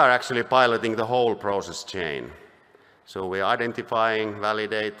 So we are actually piloting the whole process chain. So we are identifying,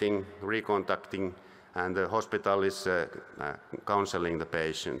 validating, recontacting, and the hospital is counseling the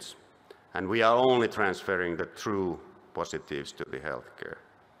patients. And we are only transferring the true positives to the healthcare.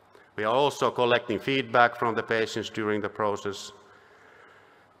 We are also collecting feedback from the patients during the process.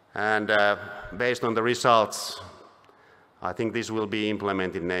 And based on the results, I think this will be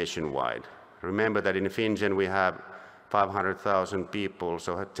implemented nationwide. Remember that in FinGen we have 500,000 people,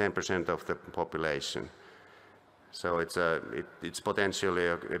 so 10% of the population. So it's potentially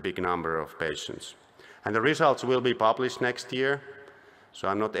a big number of patients. And the results will be published next year. So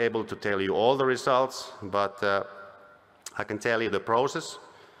I'm not able to tell you all the results, but I can tell you the process.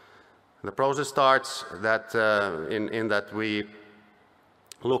 The process starts that in that we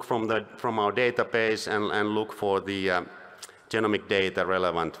look from our database and look for the genomic data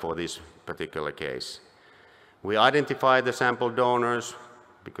relevant for this particular case. We identify the sample donors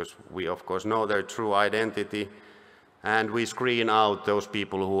because we of course know their true identity, and we screen out those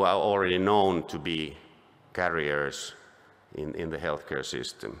people who are already known to be carriers in the healthcare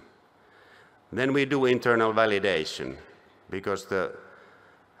system. Then we do internal validation because the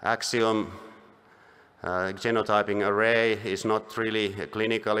axiom genotyping array is not really a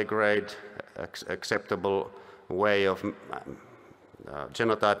clinically grade acceptable way of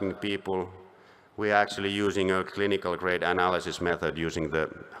genotyping people. We are actually using a clinical grade analysis method using the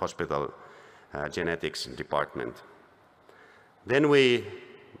hospital genetics department. Then we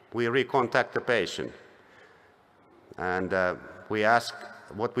recontact the patient, and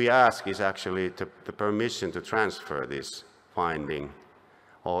what we ask is actually the permission to transfer this finding,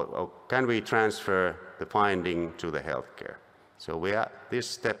 or can we transfer the finding to the healthcare? So this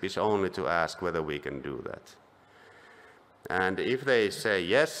step is only to ask whether we can do that. And if they say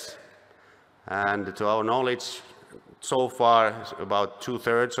yes, and to our knowledge, so far about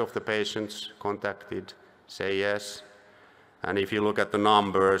 2/3 of the patients contacted say yes. And if you look at the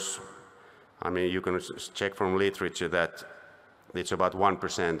numbers, I mean, you can check from literature that it's about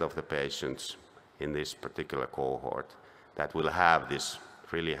 1% of the patients in this particular cohort that will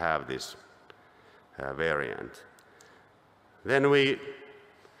really have this variant. Then we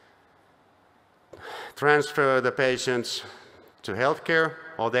transfer the patients to healthcare,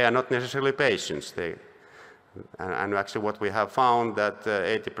 or they are not necessarily patients. And actually what we have found that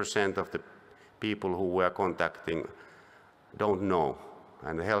 80% of the people who we are contacting don't know,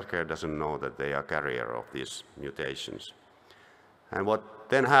 and the healthcare doesn't know that they are carrier of these mutations. And what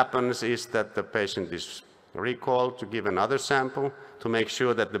then happens is that the patient is recalled to give another sample to make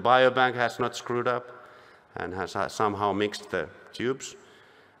sure that the biobank has not screwed up and has somehow mixed the tubes.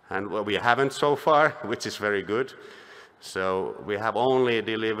 And we haven't so far, which is very good. So we have only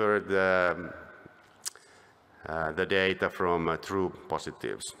delivered the data from true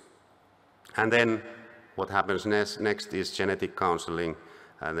positives. And then what happens next is genetic counseling,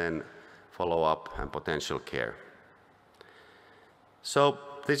 and then follow-up and potential care. So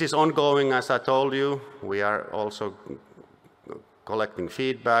this is ongoing, as I told you. We are also collecting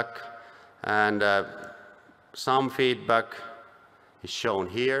feedback, and some feedback is shown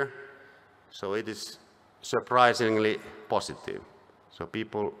here. So it is surprisingly positive. So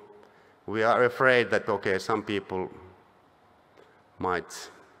we are afraid that, okay, some people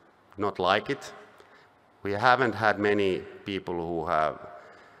might not like it. We haven't had many people who have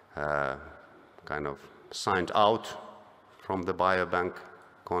kind of signed out from the biobank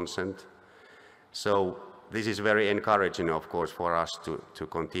consent. So this is very encouraging, of course, for us to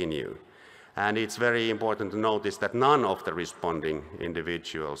continue. And it's very important to notice that none of the responding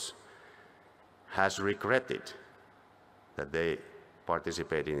individuals has regretted that they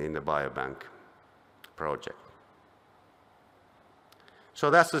participated in the biobank project. So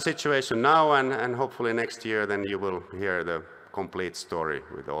that's the situation now, and hopefully next year then you will hear the complete story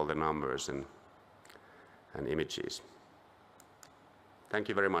with all the numbers and images. Thank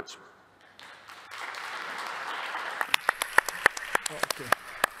you very much. Okay.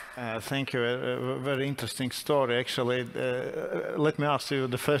 Thank you. A very interesting story. Actually, let me ask you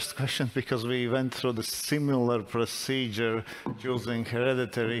the first question, because we went through the similar procedure using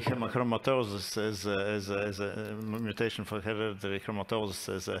hereditary hemochromatosis as a mutation for hereditary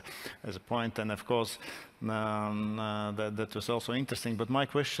hemochromatosis as a point, and of course that was also interesting. But my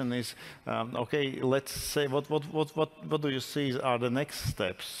question is, okay, let's say what do you see are the next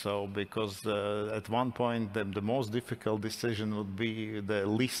steps? So because at one point the most difficult decision would be the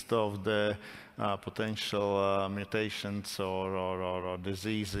list of the potential mutations or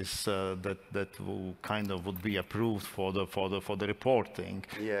diseases that kind of would be approved for the reporting.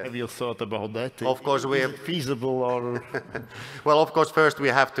 Yeah. Have you thought about that? Of course, is it feasible or? Well, of course, first we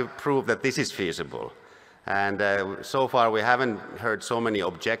have to prove that this is feasible. And so far we haven't heard so many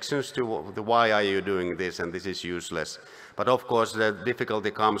objections to why are you doing this and this is useless. But of course the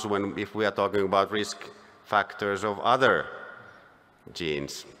difficulty comes if we are talking about risk factors of other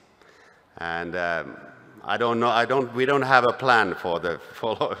genes. And I don't know, we don't have a plan for the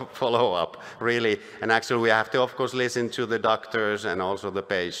follow-up really. And actually we have to of course listen to the doctors and also the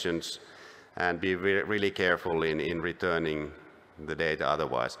patients and be really careful in returning the data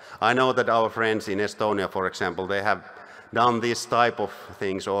otherwise. I know that our friends in Estonia, for example, they have done this type of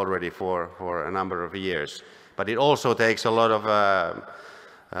things already for a number of years. But it also takes a lot of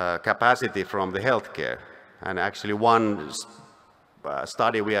capacity from the healthcare. And actually one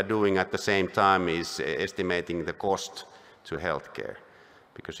study we are doing at the same time is estimating the cost to healthcare.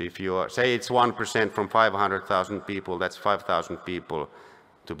 Because if you say it's 1% from 500,000 people, that's 5,000 people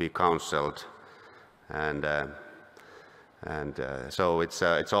to be counseled. And so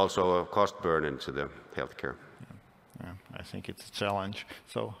it's also a cost burden to the healthcare. Yeah, I think it's a challenge.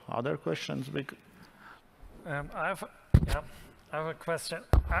 So other questions? I have a question.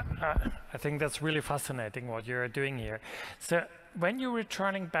 I think that's really fascinating what you're doing here. So when you're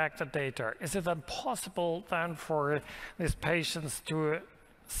returning back the data, is it then possible then for these patients to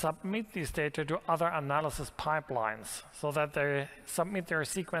submit these data to other analysis pipelines so that they submit their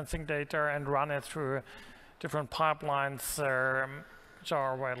sequencing data and run it through different pipelines which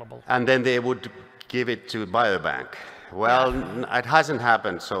are available? And then they would give it to Biobank. Well, it hasn't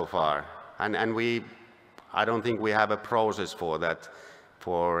happened so far. And I don't think we have a process for that,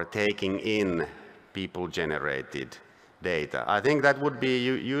 for taking in people-generated data. I think that would be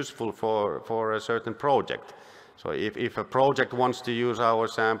useful for a certain project. So if a project wants to use our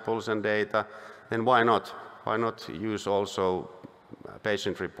samples and data, then why not? Why not use also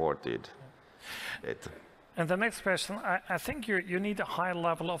patient-reported data? And the next question, I think you need a high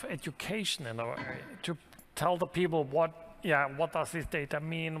level of education in a way to tell the people what does this data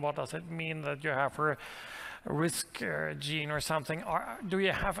mean? What does it mean that you have a risk gene or something? Or do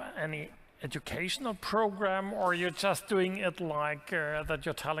you have any educational program, or you're just doing it like that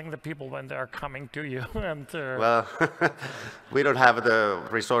you're telling the people when they're coming to you? And well, we don't have the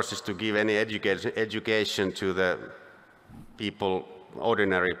resources to give any education to the people,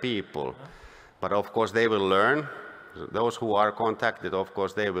 ordinary people. But of course they will learn. Those who are contacted, of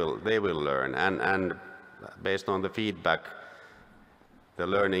course, they will learn. And based on the feedback, the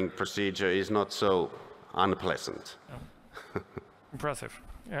learning procedure is not so unpleasant. Impressive.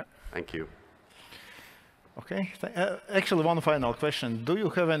 Yeah. Thank you. Okay. Actually, one final question. Do you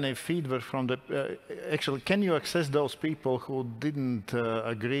have any feedback from the... actually, can you access those people who didn't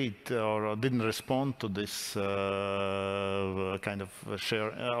agree or didn't respond to this kind of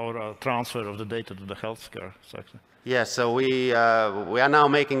share or transfer of the data to the healthcare sector? Yes, so we are now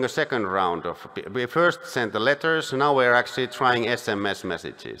making a second round of... We first sent the letters, now we're actually trying SMS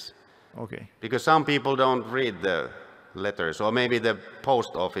messages. Okay. Because some people don't read the letters, or maybe the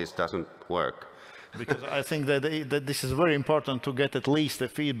post office doesn't work. Because I think that this is very important to get at least a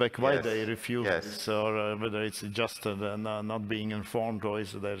feedback why they refuse this, or whether it's just not being informed, or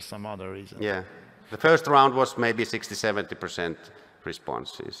is there some other reason. Yeah, the first round was maybe 60–70%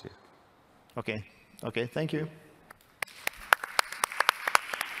 responses. Yeah. Okay, okay, thank you.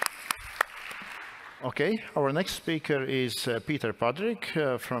 Okay, our next speaker is Peeter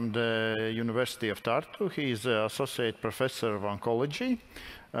Padrik from the University of Tartu. He is Associate Professor of Oncology,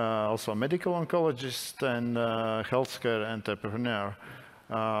 also a medical oncologist and healthcare entrepreneur,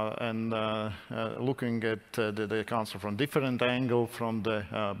 and looking at the cancer from different angle, from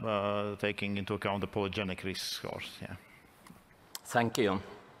the taking into account the polygenic risk scores. Yeah. Thank you.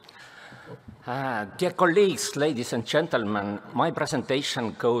 Dear colleagues, ladies and gentlemen, my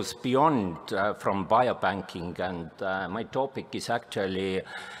presentation goes beyond from biobanking, and my topic is actually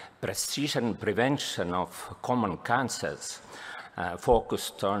precision prevention of common cancers,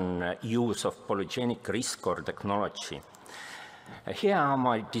 focused on use of polygenic risk score technology. Here are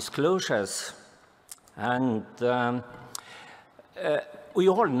my disclosures, and we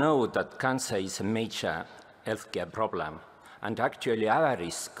all know that cancer is a major healthcare problem. And actually, our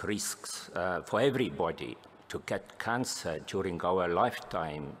risks for everybody to get cancer during our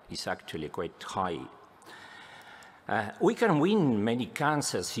lifetime is actually quite high. We can win many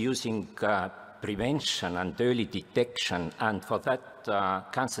cancers using prevention and early detection, and for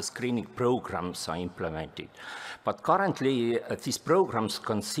that, cancer screening programs are implemented. But currently, these programs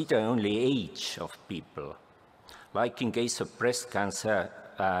consider only age of people. Like in case of breast cancer,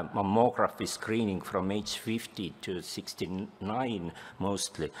 mammography screening from age 50 to 69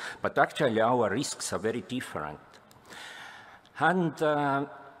 mostly, but actually our risks are very different. And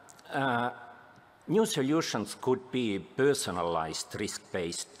new solutions could be personalized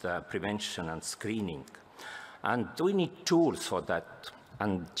risk-based prevention and screening. And we need tools for that.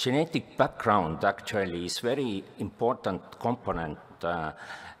 And genetic background actually is very important component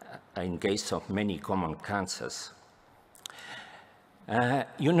in case of many common cancers.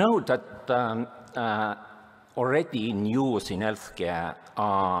 You know that already in use in healthcare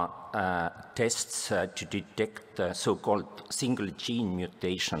are tests to detect so-called single gene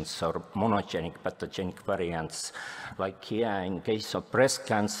mutations or monogenic pathogenic variants. Like here in case of breast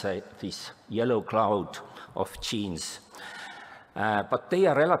cancer, this yellow cloud of genes. But they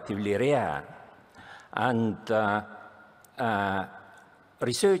are relatively rare. And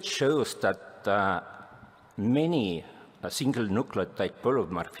research shows that many single nucleotide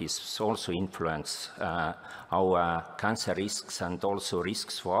polymorphisms also influence our cancer risks and also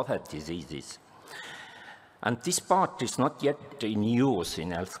risks for other diseases. And this part is not yet in use in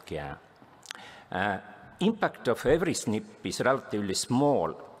healthcare. Impact of every SNP is relatively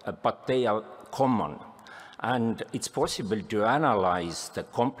small, but they are common. And it's possible to analyze the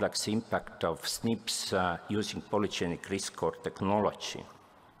complex impact of SNPs using polygenic risk score technology.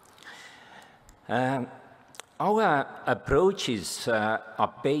 Our approaches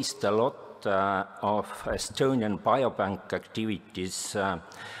are based a lot of Estonian biobank activities.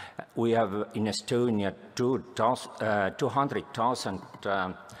 We have in Estonia 200,000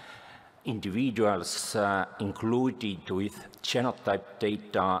 individuals included with genotype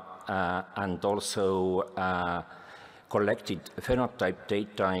data and also collected phenotype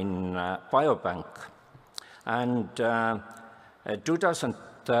data in Biobank. And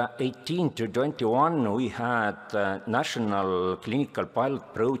 2018 to 21, we had a national clinical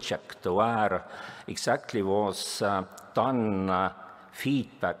pilot project where exactly was done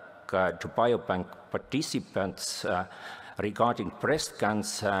feedback to Biobank participants regarding breast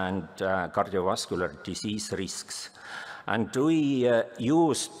cancer and cardiovascular disease risks. And we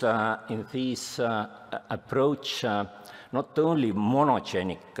used in this approach not only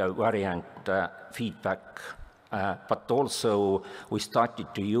monogenic variant feedback, but also we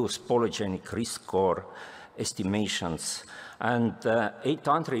started to use polygenic risk score estimations. And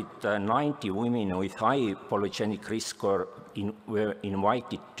 890 women with high polygenic risk score were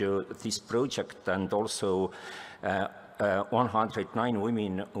invited to this project, and also 109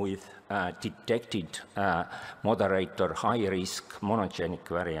 women with detected moderate or high risk monogenic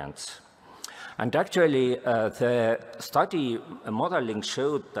variants. And actually, the study modeling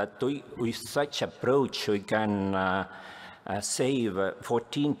showed that with such approach, we can save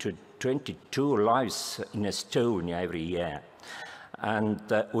 14 to 22 lives in Estonia every year. And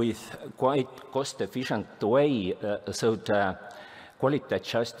with quite cost-efficient way, so the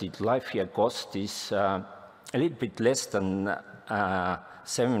quality-adjusted life year cost is a little bit less than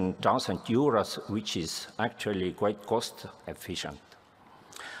 7,000 euros, which is actually quite cost-efficient.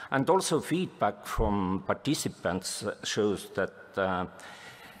 And also feedback from participants shows that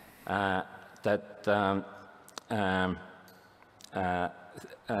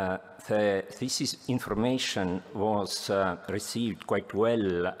this information was received quite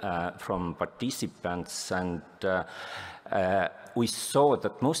well from participants, and we saw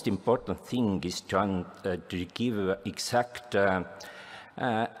that most important thing is to give exact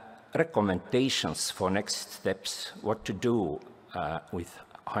recommendations for next steps, what to do with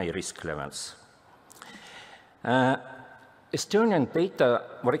high risk levels. Estonian data,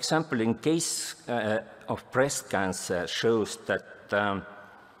 for example, in case of breast cancer shows that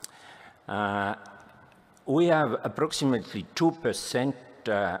we have approximately 2%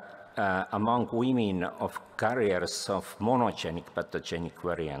 among women of carriers of monogenic pathogenic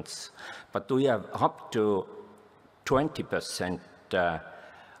variants, but we have up to 20%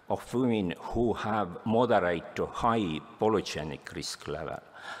 of women who have moderate to high polygenic risk level.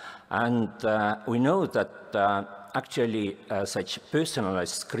 And we know that actually such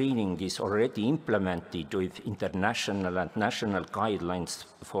personalized screening is already implemented with international and national guidelines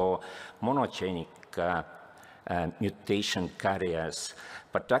for monogenic mutation carriers.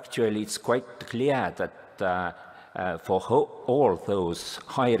 But actually it's quite clear that for all those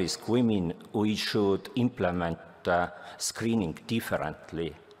high-risk women, we should implement screening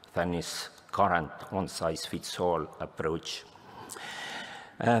differently than is current one-size-fits-all approach.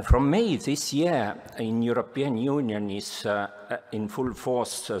 From May this year, in European Union is in full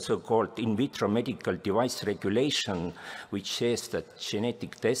force so-called in vitro medical device regulation, which says that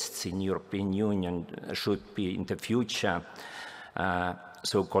genetic tests in European Union should be in the future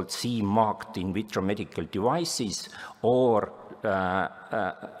so-called CE-marked in vitro medical devices, or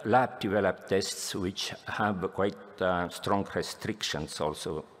lab-developed tests which have quite strong restrictions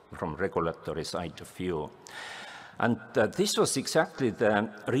also from regulatory side of view. And this was exactly the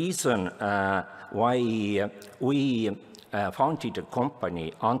reason why we founded a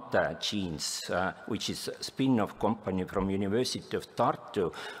company, Antagenes, which is a spin-off company from University of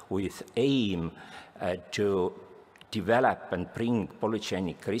Tartu, with aim to develop and bring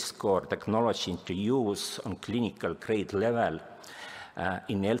polygenic risk score technology into use on clinical grade level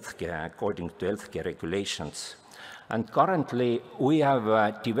in healthcare according to healthcare regulations. And currently we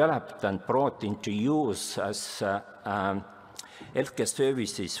have developed and brought into use as healthcare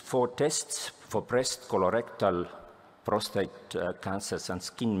services for tests for breast, colorectal, prostate cancers, and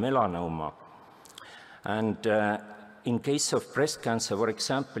skin melanoma. And in case of breast cancer, for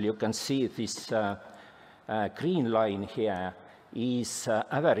example, you can see this green line here is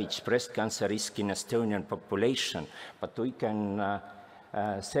average breast cancer risk in Estonian population, but we can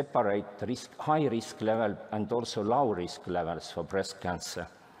separate high risk level and also low risk levels for breast cancer.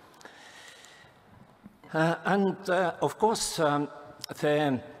 Of course,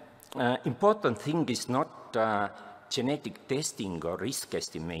 the important thing is not genetic testing or risk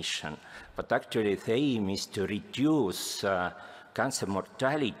estimation, but actually the aim is to reduce cancer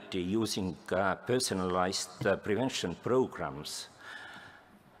mortality using personalized prevention programs.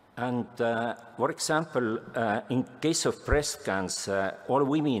 And for example, in case of breast cancer, all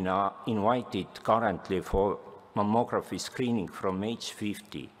women are invited currently for mammography screening from age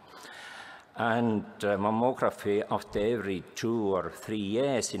 50. And mammography after every 2 or 3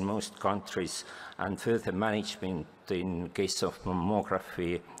 years in most countries, and further management in case of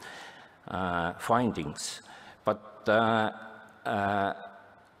mammography findings. But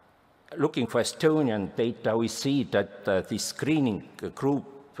looking for Estonian data, we see that this screening group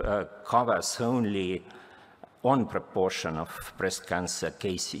covers only 1 proportion of breast cancer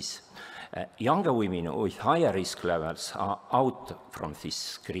cases. Younger women with higher risk levels are out from this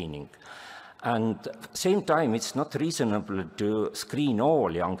screening. And at the same time, it's not reasonable to screen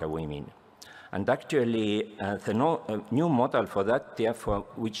all younger women. And actually, the new model for that, therefore,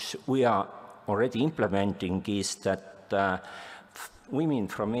 which we are already implementing, is that women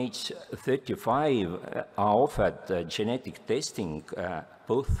from age 35 are offered genetic testing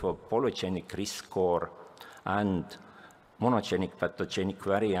both for polygenic risk score and monogenic pathogenic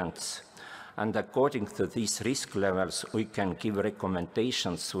variants. And according to these risk levels, we can give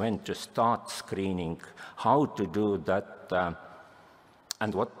recommendations when to start screening, how to do that,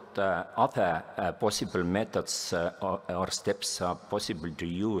 and what other possible methods or steps are possible to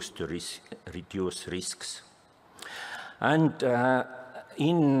use to reduce risks. And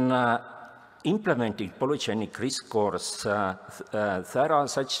in implementing polygenic risk scores, there are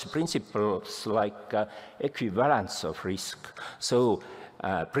such principles like equivalence of risk. So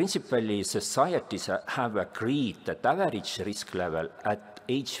principally, societies have agreed that average risk level at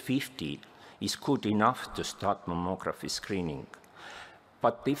age 50 is good enough to start mammography screening.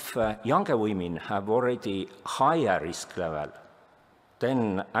 But if younger women have already higher risk level,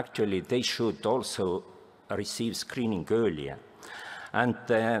 then actually they should also receive screening earlier. And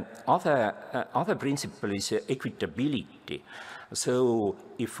the other principle is equitability. So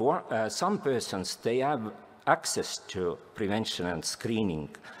if some persons, they have access to prevention and screening,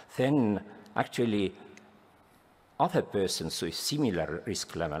 then actually other persons with similar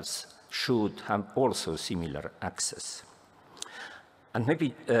risk levels should have also similar access. And maybe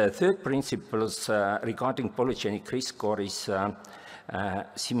third principles regarding polygenic risk score is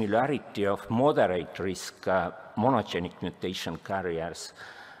similarity of moderate risk monogenic mutation carriers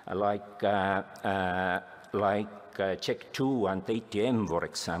like CHEK2 and ATM, for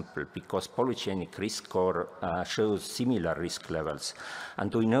example, because polygenic risk score shows similar risk levels.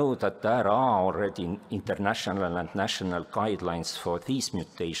 And we know that there are already international and national guidelines for these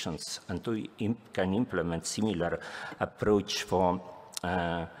mutations, and we can implement similar approach for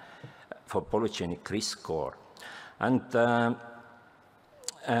polygenic risk score. And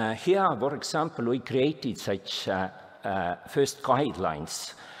here, for example, we created such first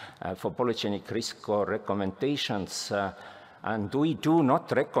guidelines for polygenic risk score recommendations, and we do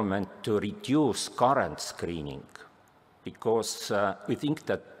not recommend to reduce current screening, because we think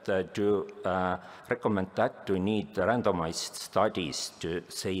that to recommend that, we need randomized studies to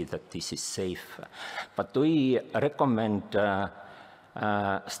say that this is safe. But we recommend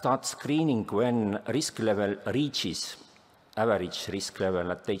start screening when risk level reaches average risk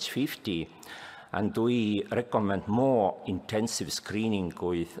level at age 50, and we recommend more intensive screening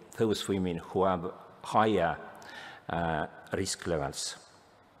with those women who have higher risk levels.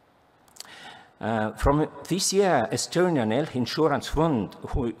 From this year, Estonian Health Insurance Fund,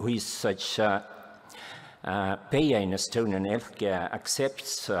 who is such a payer in Estonian healthcare,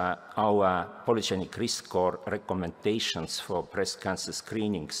 accepts our polygenic risk score recommendations for breast cancer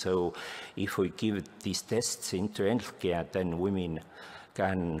screening. So if we give these tests into healthcare, then women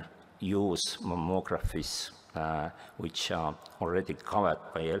can use mammographies which are already covered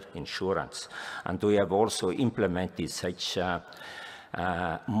by health insurance. And we have also implemented such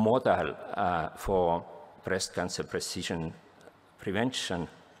model for breast cancer precision prevention.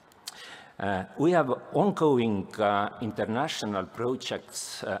 We have ongoing international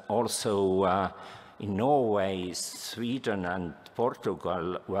projects also in Norway, Sweden, and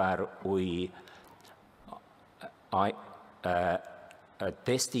Portugal, where we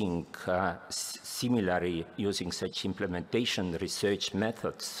testing similarly using such implementation research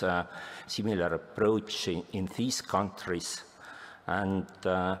methods, similar approach in these countries. And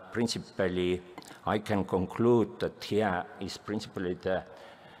principally, I can conclude that here is principally the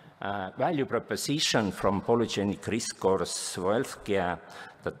value proposition from polygenic risk scores for healthcare,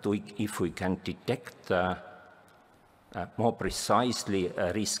 that if we can detect more precisely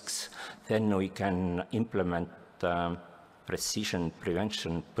risks, then we can implement precision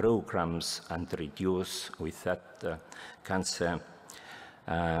prevention programs and reduce with that cancer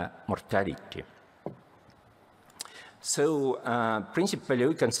mortality. So principally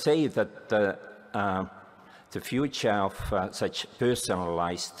we can say that the future of such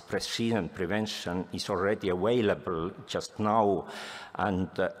personalized precision prevention is already available just now, and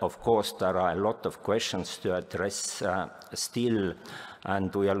of course there are a lot of questions to address still,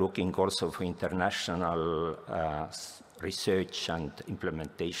 and we are looking also for international research and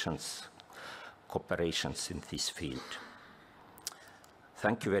implementations, cooperations in this field.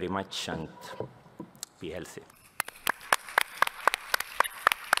 Thank you very much, and be healthy.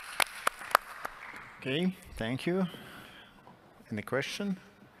 Okay, thank you. Any question?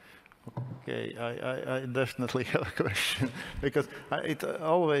 Okay, I definitely have a question, because it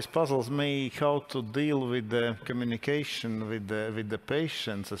always puzzles me how to deal with the communication with the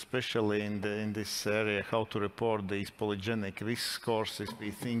patients, especially in this area, how to report these polygenic risk scores if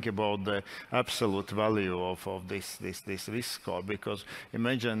we think about the absolute value of this risk score. Because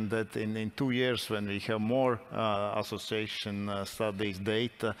imagine that in 2 years, when we have more association studies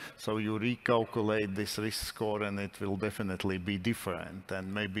data, so you recalculate this risk score and it will definitely be different,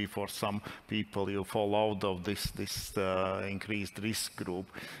 and maybe for some people you fall out of this increased risk group.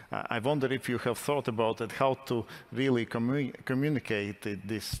 I wonder if you have thought about it, how to really communicate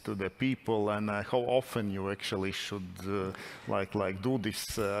this to the people, and how often you actually should like do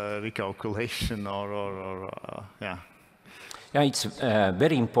this recalculation or yeah. Yeah, it's a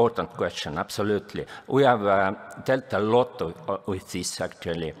very important question, absolutely. We have dealt a lot with this,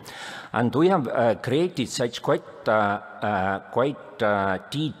 actually. And we have created such quite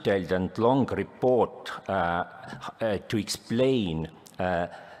detailed and long report to explain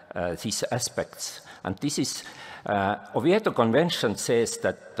these aspects. And this is, Oviedo Convention says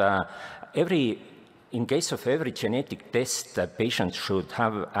that in case of every genetic test, the patient should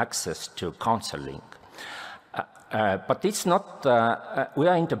have access to counseling. But it's not, we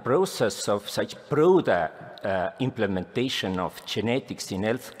are in the process of such broader implementation of genetics in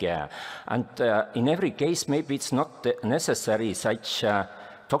healthcare. And in every case, maybe it's not necessary such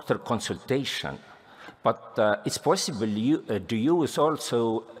doctor consultation, but it's possible to use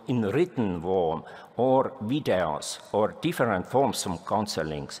also in written form or videos or different forms of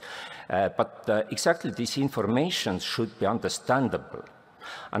counselings. But exactly this information should be understandable.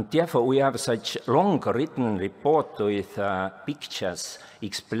 And therefore, we have such long written report with pictures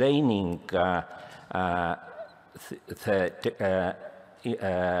explaining the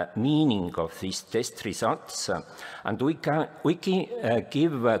meaning of these test results. And we can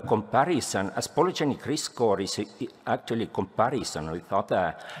give a comparison, as polygenic risk score is actually comparison with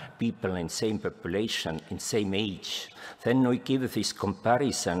other people in same population, in same age. Then we give this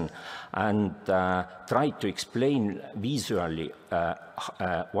comparison and try to explain visually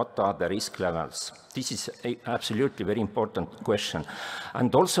what are the risk levels. This is absolutely very important question.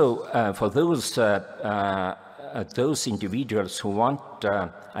 And also for those individuals who want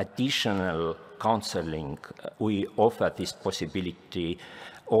additional counseling, we offer this possibility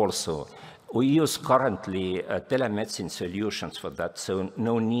also. We use currently telemedicine solutions for that, so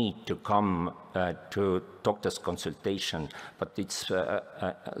no need to come to doctor's consultation, but it's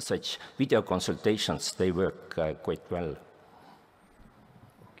such video consultations, they work quite well.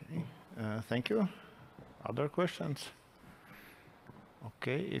 Okay, thank you. Other questions?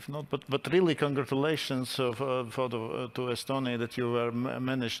 Okay, if not, but really congratulations to Estonia that you were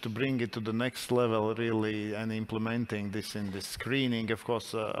managed to bring it to the next level, really, and implementing this in the screening. Of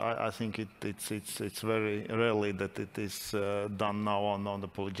course, I think it's very rarely that it is done now on the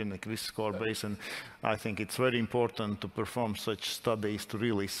polygenic risk score base, and I think it's very important to perform such studies to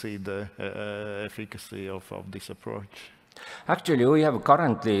really see the efficacy of this approach. Actually, we have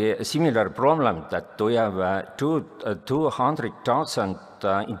currently a similar problem that we have 200,000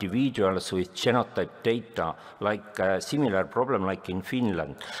 individuals with genotype data, like a similar problem like in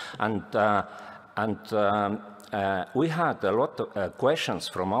Finland. And we had a lot of questions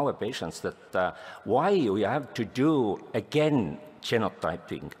from our patients that why we have to do again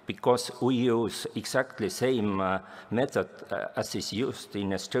genotyping, because we use exactly same method as is used in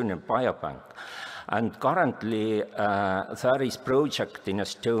Estonian Biobank. And currently there is project in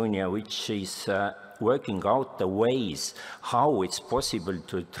Estonia which is working out the ways how it's possible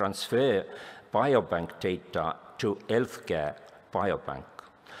to transfer biobank data to healthcare biobank.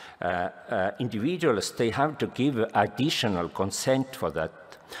 Individuals, they have to give additional consent for that.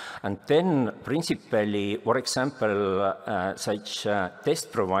 And then, principally, for example, such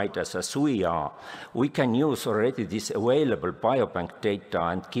test providers as we are, we can use already this available biobank data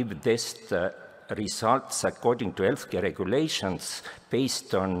and give test results according to healthcare regulations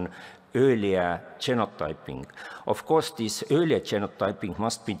based on earlier genotyping. Of course, this earlier genotyping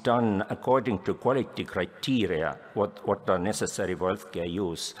must be done according to quality criteria, what are necessary for healthcare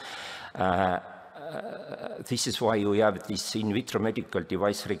use. This is why we have this in vitro medical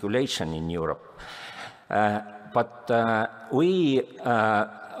device regulation in Europe. But we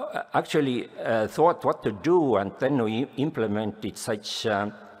actually thought what to do, and then we implemented such,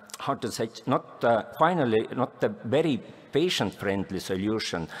 how to say, finally, not the very patient-friendly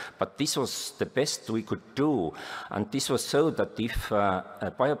solution, but this was the best we could do. And this was so that if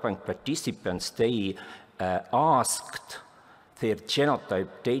biobank participants, they asked their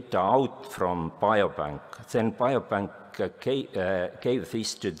genotype data out from biobank, then biobank gave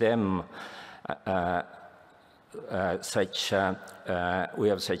this to them we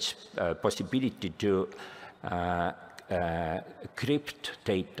have such possibility to crypt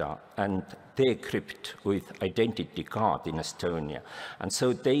data and decrypt with identity card in Estonia. And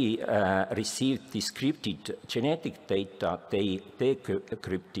so they received this crypted genetic data, they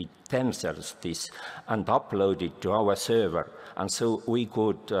decrypted themselves this and uploaded to our server. And so we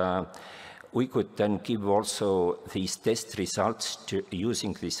could then give also these test results to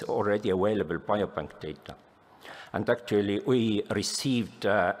using this already available biobank data. And actually we received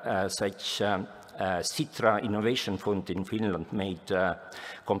such Sitra Innovation Fund in Finland made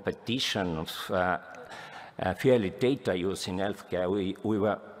competition of fairly data use in healthcare. We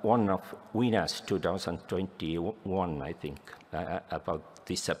were one of winners 2021, I think, about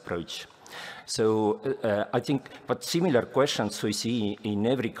this approach. So I think, but similar questions we see in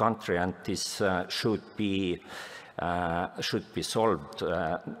every country, and this should be solved.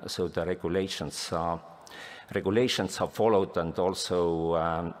 So the regulations are followed, and also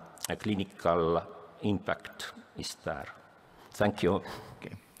a clinical impact is there. Thank you.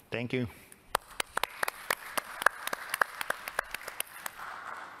 Okay. Thank you.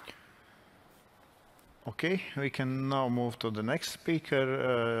 Okay, we can now move to the next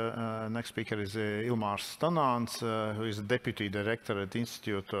speaker. Next speaker is Ilmārs Stonāns, who is Deputy Director at the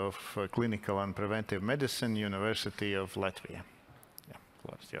Institute of Clinical and Preventive Medicine, University of Latvia. Yeah,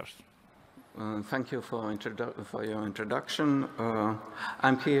 Lars, yours. Thank you for your introduction.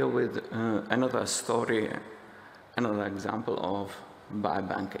 I'm here with another story, another example of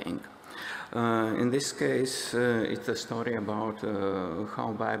biobanking. In this case, it's a story about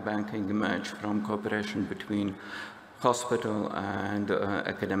how biobanking emerged from cooperation between hospital and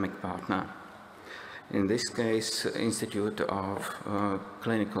academic partner. In this case, Institute of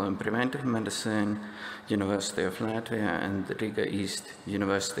Clinical and Preventive Medicine, University of Latvia, and Riga East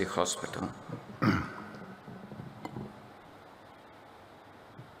University Hospital.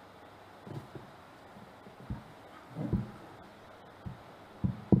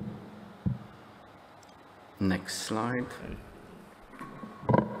 Next slide.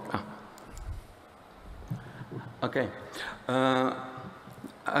 Okay.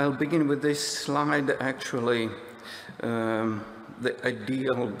 I'll begin with this slide, actually, the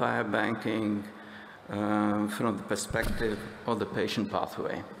ideal biobanking from the perspective of the patient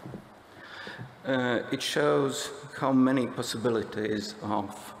pathway. It shows how many possibilities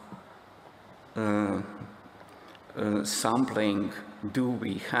of sampling do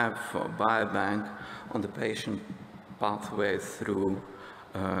we have for biobank on the patient pathway through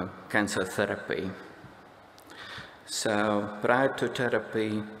cancer therapy. So prior to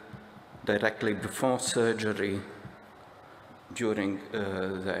therapy, directly before surgery, during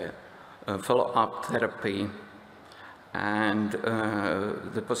the follow-up therapy, and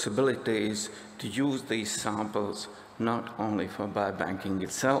the possibilities to use these samples not only for biobanking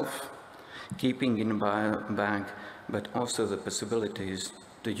itself, keeping in biobank, but also the possibilities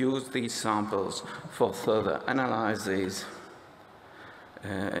to use these samples for further analyses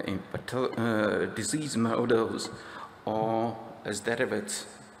in disease models or as derivatives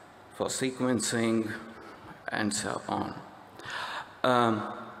for sequencing and so on.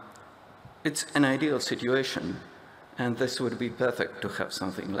 It's an ideal situation, and this would be perfect to have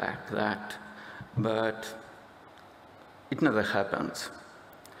something like that, but it never happens.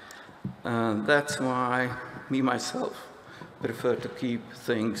 That's why me, myself, prefer to keep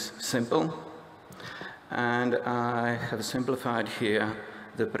things simple. And I have simplified here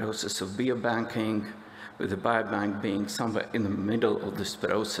the process of biobanking, with the biobank being somewhere in the middle of this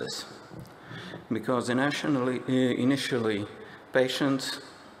process. Because initially, patients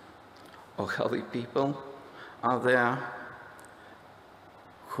or healthy people are there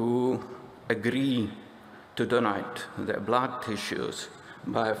who agree to donate their blood tissues,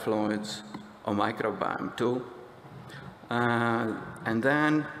 biofluids, or microbiome too. And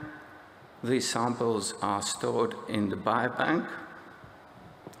then these samples are stored in the biobank,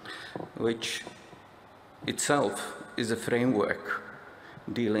 which itself is a framework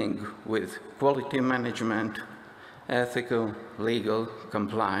dealing with quality management, ethical, legal,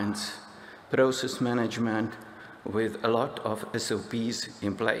 compliance, process management, with a lot of SOPs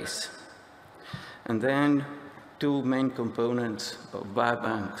in place. And then two main components of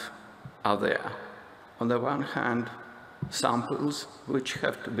biobank are there. On the one hand, samples which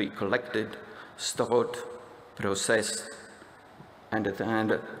have to be collected, stored, processed, and at the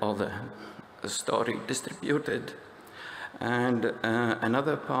end of the story distributed. And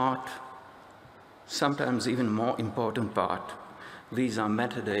another part, sometimes even more important part, these are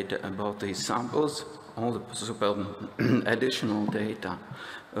metadata about these samples, all the possible additional data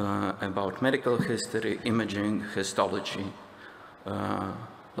about medical history, imaging, histology,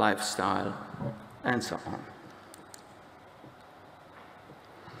 lifestyle, and so on.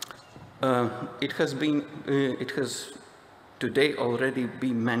 It has today already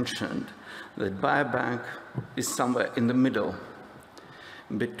been mentioned that Biobank is somewhere in the middle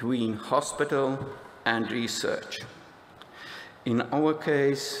between hospital and research. In our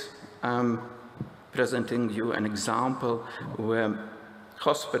case, I'm presenting you an example where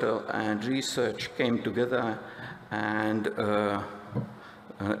hospital and research came together, and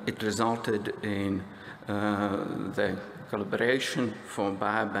it resulted in the collaboration for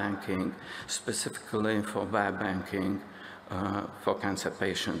biobanking, specifically for biobanking for cancer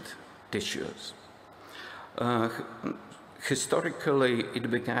patient tissues. Historically, it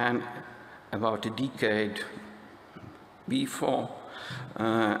began about a decade before,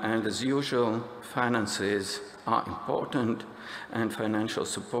 and as usual, finances are important, and financial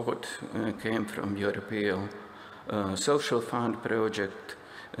support came from European Social Fund project,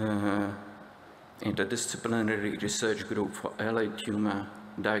 interdisciplinary research group for early tumor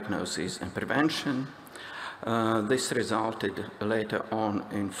diagnosis and prevention. This resulted later on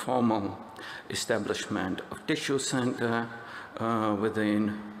in formal establishment of tissue center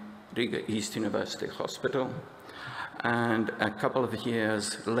within Riga East University Hospital. And a couple of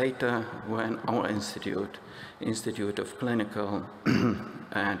years later, when our Institute of Clinical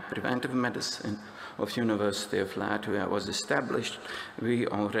and Preventive Medicine of University of Latvia was established, we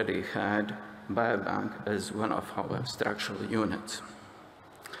already had Biobank as one of our structural units.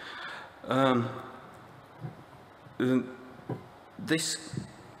 This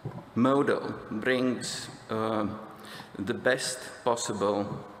model brings the best possible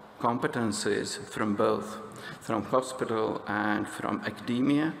competencies from both from hospital and from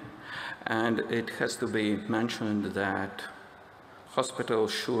academia, and it has to be mentioned that hospital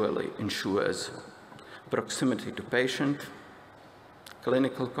surely ensures proximity to patient,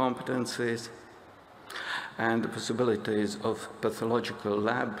 clinical competencies, and the possibilities of pathological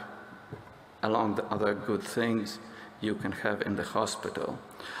lab, along the other good things you can have in the hospital.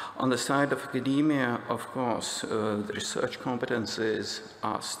 On the side of academia, of course, the research competencies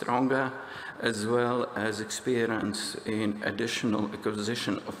are stronger, as well as experience in additional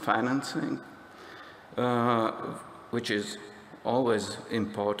acquisition of financing, which is always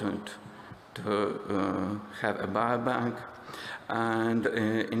important to have a biobank. And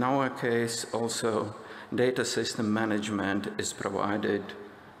in our case, also, data system management is provided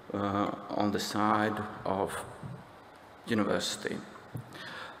on the side of university.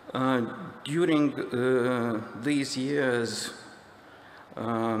 During these years,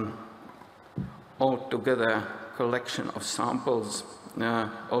 altogether collection of samples,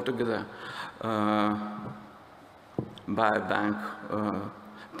 altogether biobank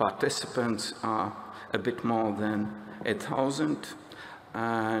participants are a bit more than 8,000,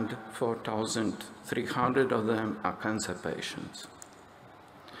 and 4,300 of them are cancer patients.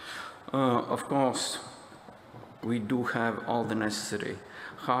 Of course, we do have all the necessary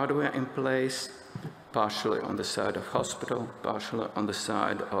hardware in place, partially on the side of hospital, partially on the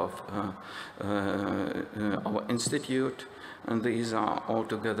side of our institute, and these are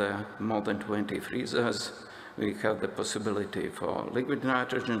altogether more than 20 freezers. We have the possibility for liquid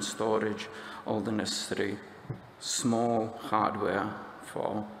nitrogen storage, all the necessary small hardware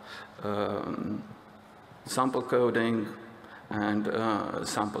for sample coding and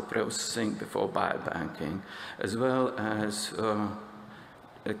sample processing before biobanking, as well as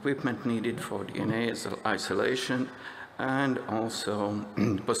equipment needed for DNA isolation, and also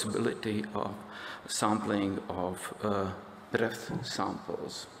possibility of sampling of breath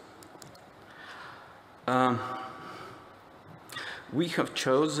samples. We have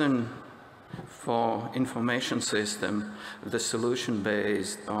chosen for information system the solution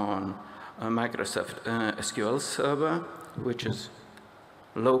based on a Microsoft SQL server, which is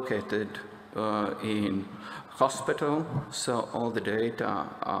located in hospital, so all the data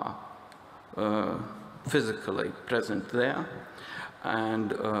are physically present there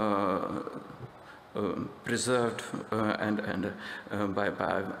and preserved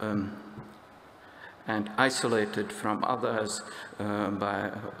and isolated from others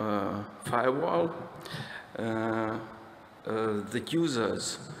by firewall. The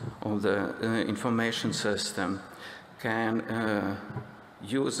users of the information system can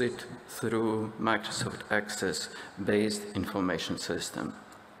use it through Microsoft Access based information system.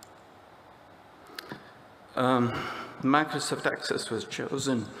 Microsoft Access was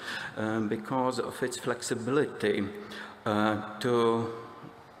chosen because of its flexibility to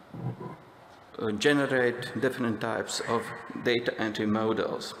generate different types of data entry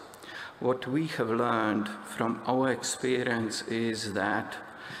models. What we have learned from our experience is that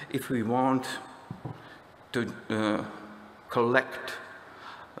if we want to collect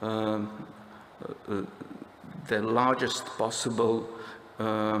the largest possible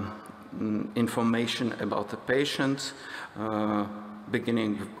information about the patients,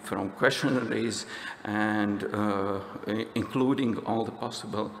 beginning from questionnaires and including all the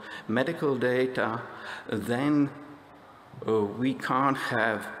possible medical data, then we can't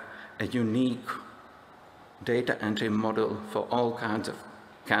have a unique data entry model for all kinds of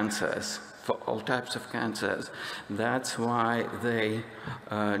cancers, for all types of cancers. That's why they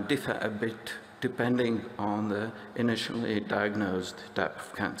differ a bit depending on the initially diagnosed type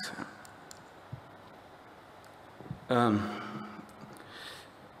of cancer.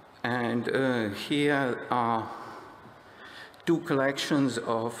 Here are two collections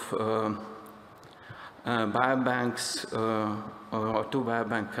of biobanks, or two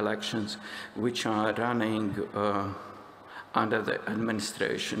biobank collections, which are running under the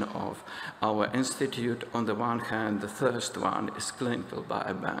administration of our institute. On the one hand, the first one is Clinical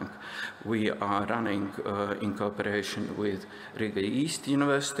Biobank. We are running in cooperation with Riga East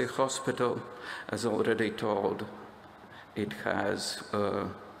University Hospital. As already told, it has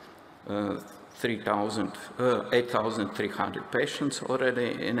 8,300 patients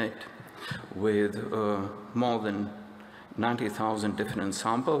already in it, with more than 90,000 different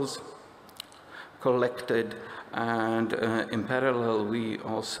samples collected. And in parallel, we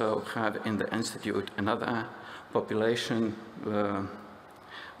also have in the institute another population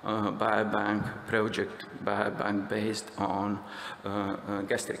biobank project, biobank based on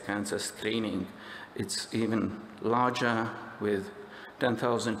gastric cancer screening. It's even larger, with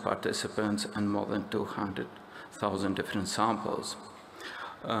 10,000 participants and more than 200,000 different samples.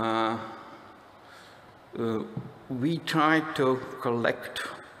 We try to collect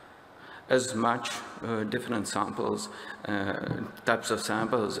as much different samples, types of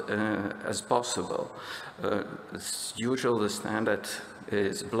samples as possible. As usual, the standard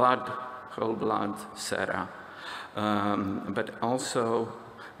is blood, whole blood, sera, but also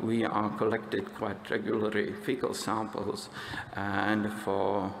we are collected quite regularly fecal samples, and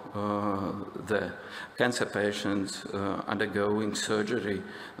for the cancer patients undergoing surgery,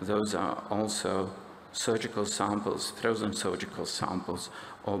 those are also surgical samples, frozen surgical samples,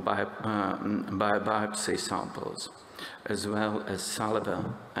 or biopsy samples, as well as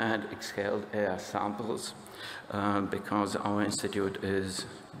saliva and exhaled air samples, because our institute is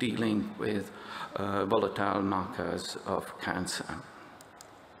dealing with volatile markers of cancer.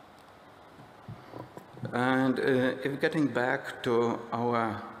 And if getting back to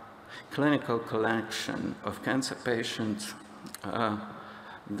our clinical collection of cancer patients,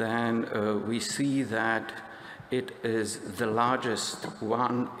 then we see that it is the largest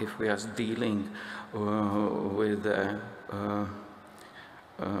one if we are dealing with a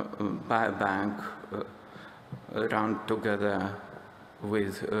biobank run together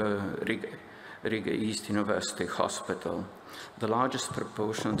with Riga East University Hospital. The largest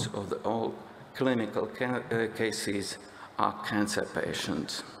proportions of all clinical cases are cancer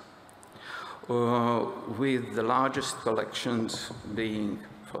patients, with the largest collections being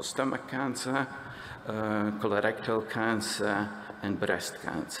for stomach cancer, colorectal cancer, and breast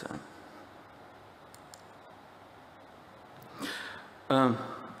cancer.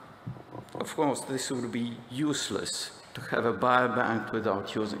 Of course, this would be useless to have a biobank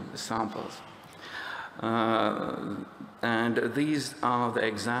without using the samples. And these are the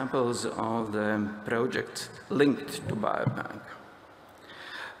examples of the projects linked to Biobank.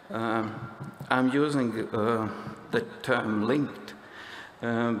 I'm using the term linked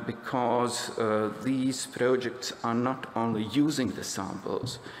because these projects are not only using the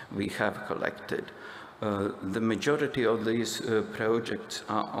samples we have collected. The majority of these projects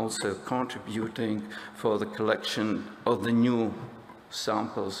are also contributing for the collection of the new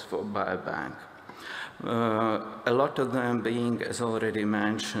samples for Biobank. A lot of them being, as already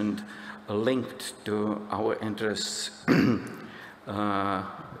mentioned, linked to our interests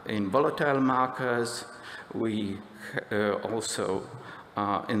in volatile markers. We also,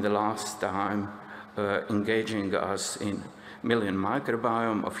 in the last time, engaging us in Million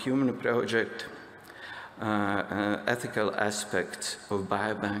Microbiome of Human project. Ethical aspects of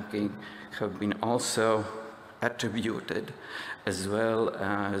biobanking have been also attributed, as well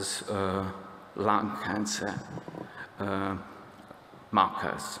as lung cancer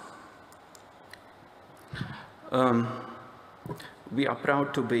markers. We are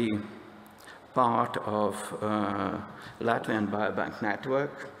proud to be part of Latvian Biobank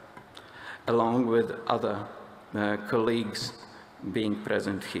network, along with other colleagues being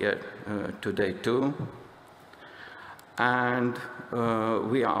present here today too. And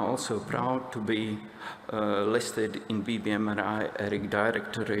we are also proud to be listed in BBMRI ERIC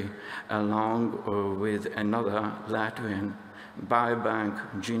directory along with another Latvian biobank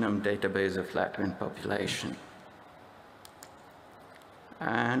genome database of Latvian population.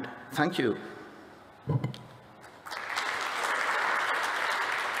 And thank you.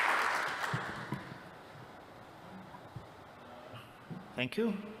 Thank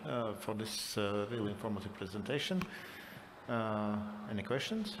you for this really informative presentation. Any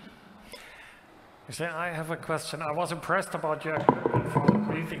questions? Actually, I have a question. I was impressed about your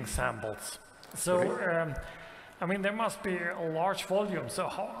breathing samples. So, I mean, there must be a large volume. So,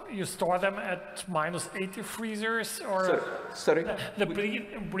 how you store them at -80 freezers, or sorry? The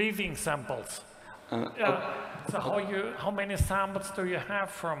breathing samples? So, how many samples do you have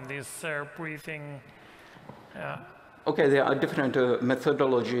from this breathing? Okay, there are different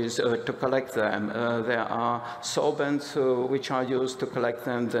methodologies to collect them. There are solvents which are used to collect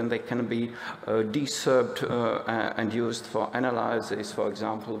them, then they can be desorbed and used for analysis, for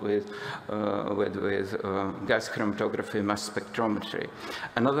example, with gas chromatography, mass spectrometry.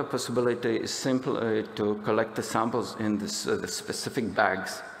 Another possibility is simply to collect the samples in the specific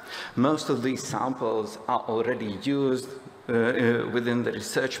bags. Most of these samples are already used within the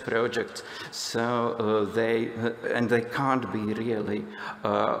research project, so they can't be really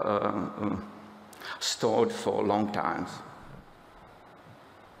stored for long times.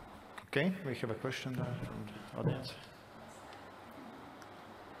 Okay, we have a question from the audience.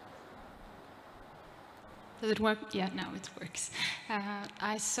 Does it work? Yeah, now it works.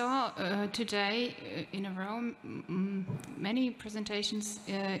 I saw today in a row many presentations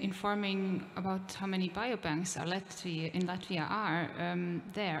informing about how many biobanks in Latvia are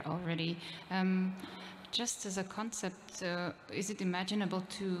there already. Just as a concept, is it imaginable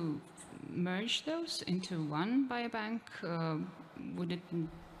to merge those into one biobank? Would it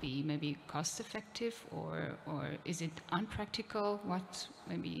be maybe cost effective, or is it unpractical? What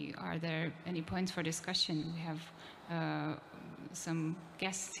maybe are there any points for discussion? We have some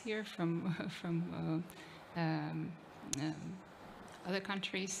guests here from other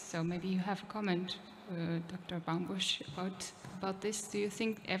countries, so maybe you have a comment, Dr. Baumbusch, about this. Do you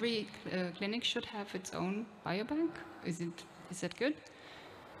think every clinic should have its own biobank? Is that good?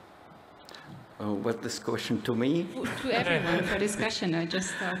 What this question to me? To everyone for discussion. I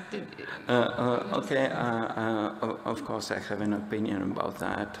just thought. Okay, of course I have an opinion about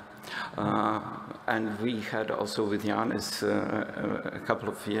that. And we had also with Jānis a couple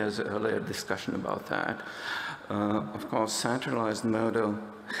of years earlier discussion about that. Of course, centralized model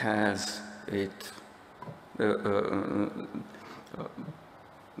has its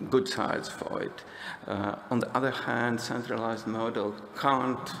good sides for it. On the other hand, centralized model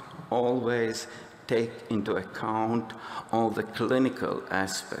can't always take into account all the clinical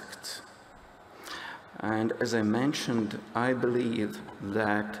aspects. And as I mentioned, I believe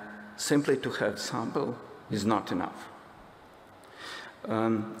that simply to have sample is not enough.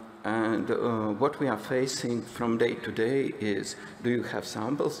 What we are facing from day to day is, do you have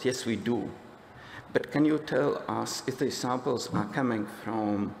samples? Yes, we do. But can you tell us if these samples are coming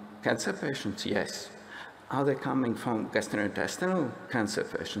from cancer patients? Yes. Are they coming from gastrointestinal cancer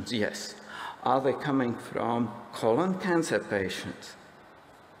patients? Yes. Are they coming from colon cancer patients?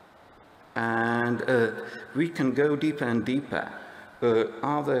 And we can go deeper and deeper.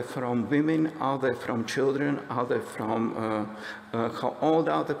 Are they from women? Are they from children? Are they from how old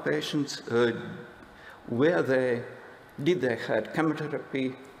are the patients? Did they have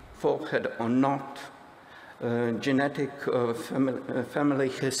chemotherapy, forehead or not? Genetic family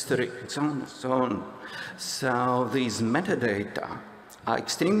history, so on and so on. So these metadata are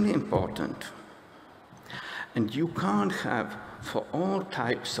extremely important. And you can't have, for all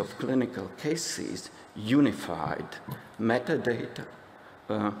types of clinical cases, unified metadata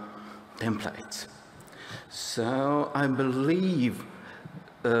templates. So I believe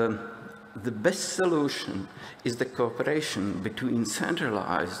the best solution is the cooperation between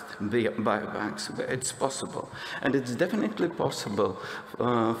centralized biobanks where it's possible. And it's definitely possible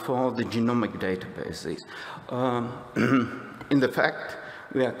for the genomic databases. In fact,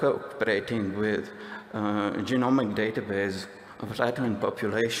 we are cooperating with a genomic database of Latvian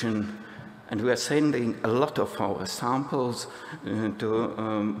population, and we are sending a lot of our samples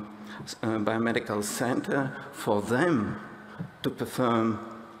to Biomedical Center for them to perform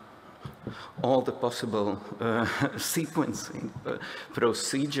all the possible sequencing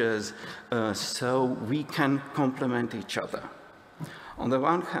procedures so we can complement each other. On the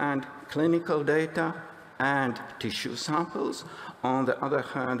one hand, clinical data and tissue samples. On the other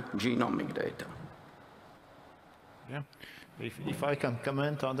hand, genomic data. Yeah. If I can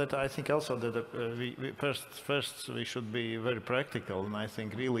comment on that, I think also that first we should be very practical, and I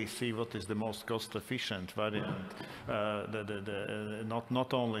think really see what is the most cost-efficient variant.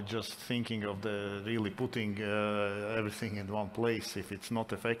 Not only just thinking of the really putting everything in one place. If it's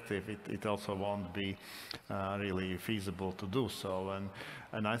not effective, it also won't be really feasible to do so.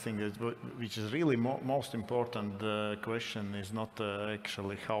 And I think that which is really most important question is not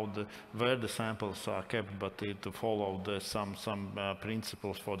actually where the samples are kept, but to follow some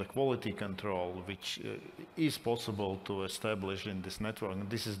principles for the quality control, which is possible to establish in this network. And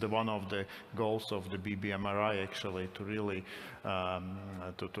this is one of the goals of the BBMRI, actually, to really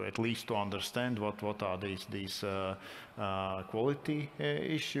to at least to understand what are these quality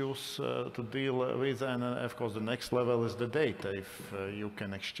issues to deal with. And of course, the next level is the data. If you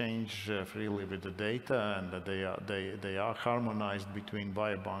can exchange freely with the data and that they are harmonized between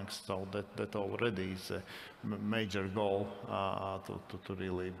biobanks, so that already is a major goal to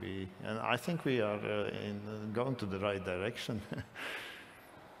really be. And I think we are going to the right direction.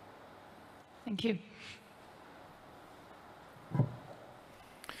 Thank you.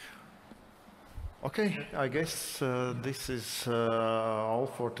 Okay, I guess this is all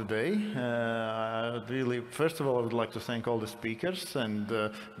for today. Really, first of all, I would like to thank all the speakers, and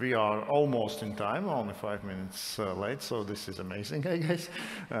we are almost in time, only 5 minutes late, so this is amazing, I guess.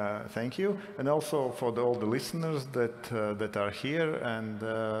 Thank you, and also for all the listeners that are here,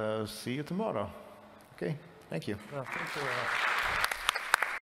 and see you tomorrow. Okay, thank you. Well, thank you very much.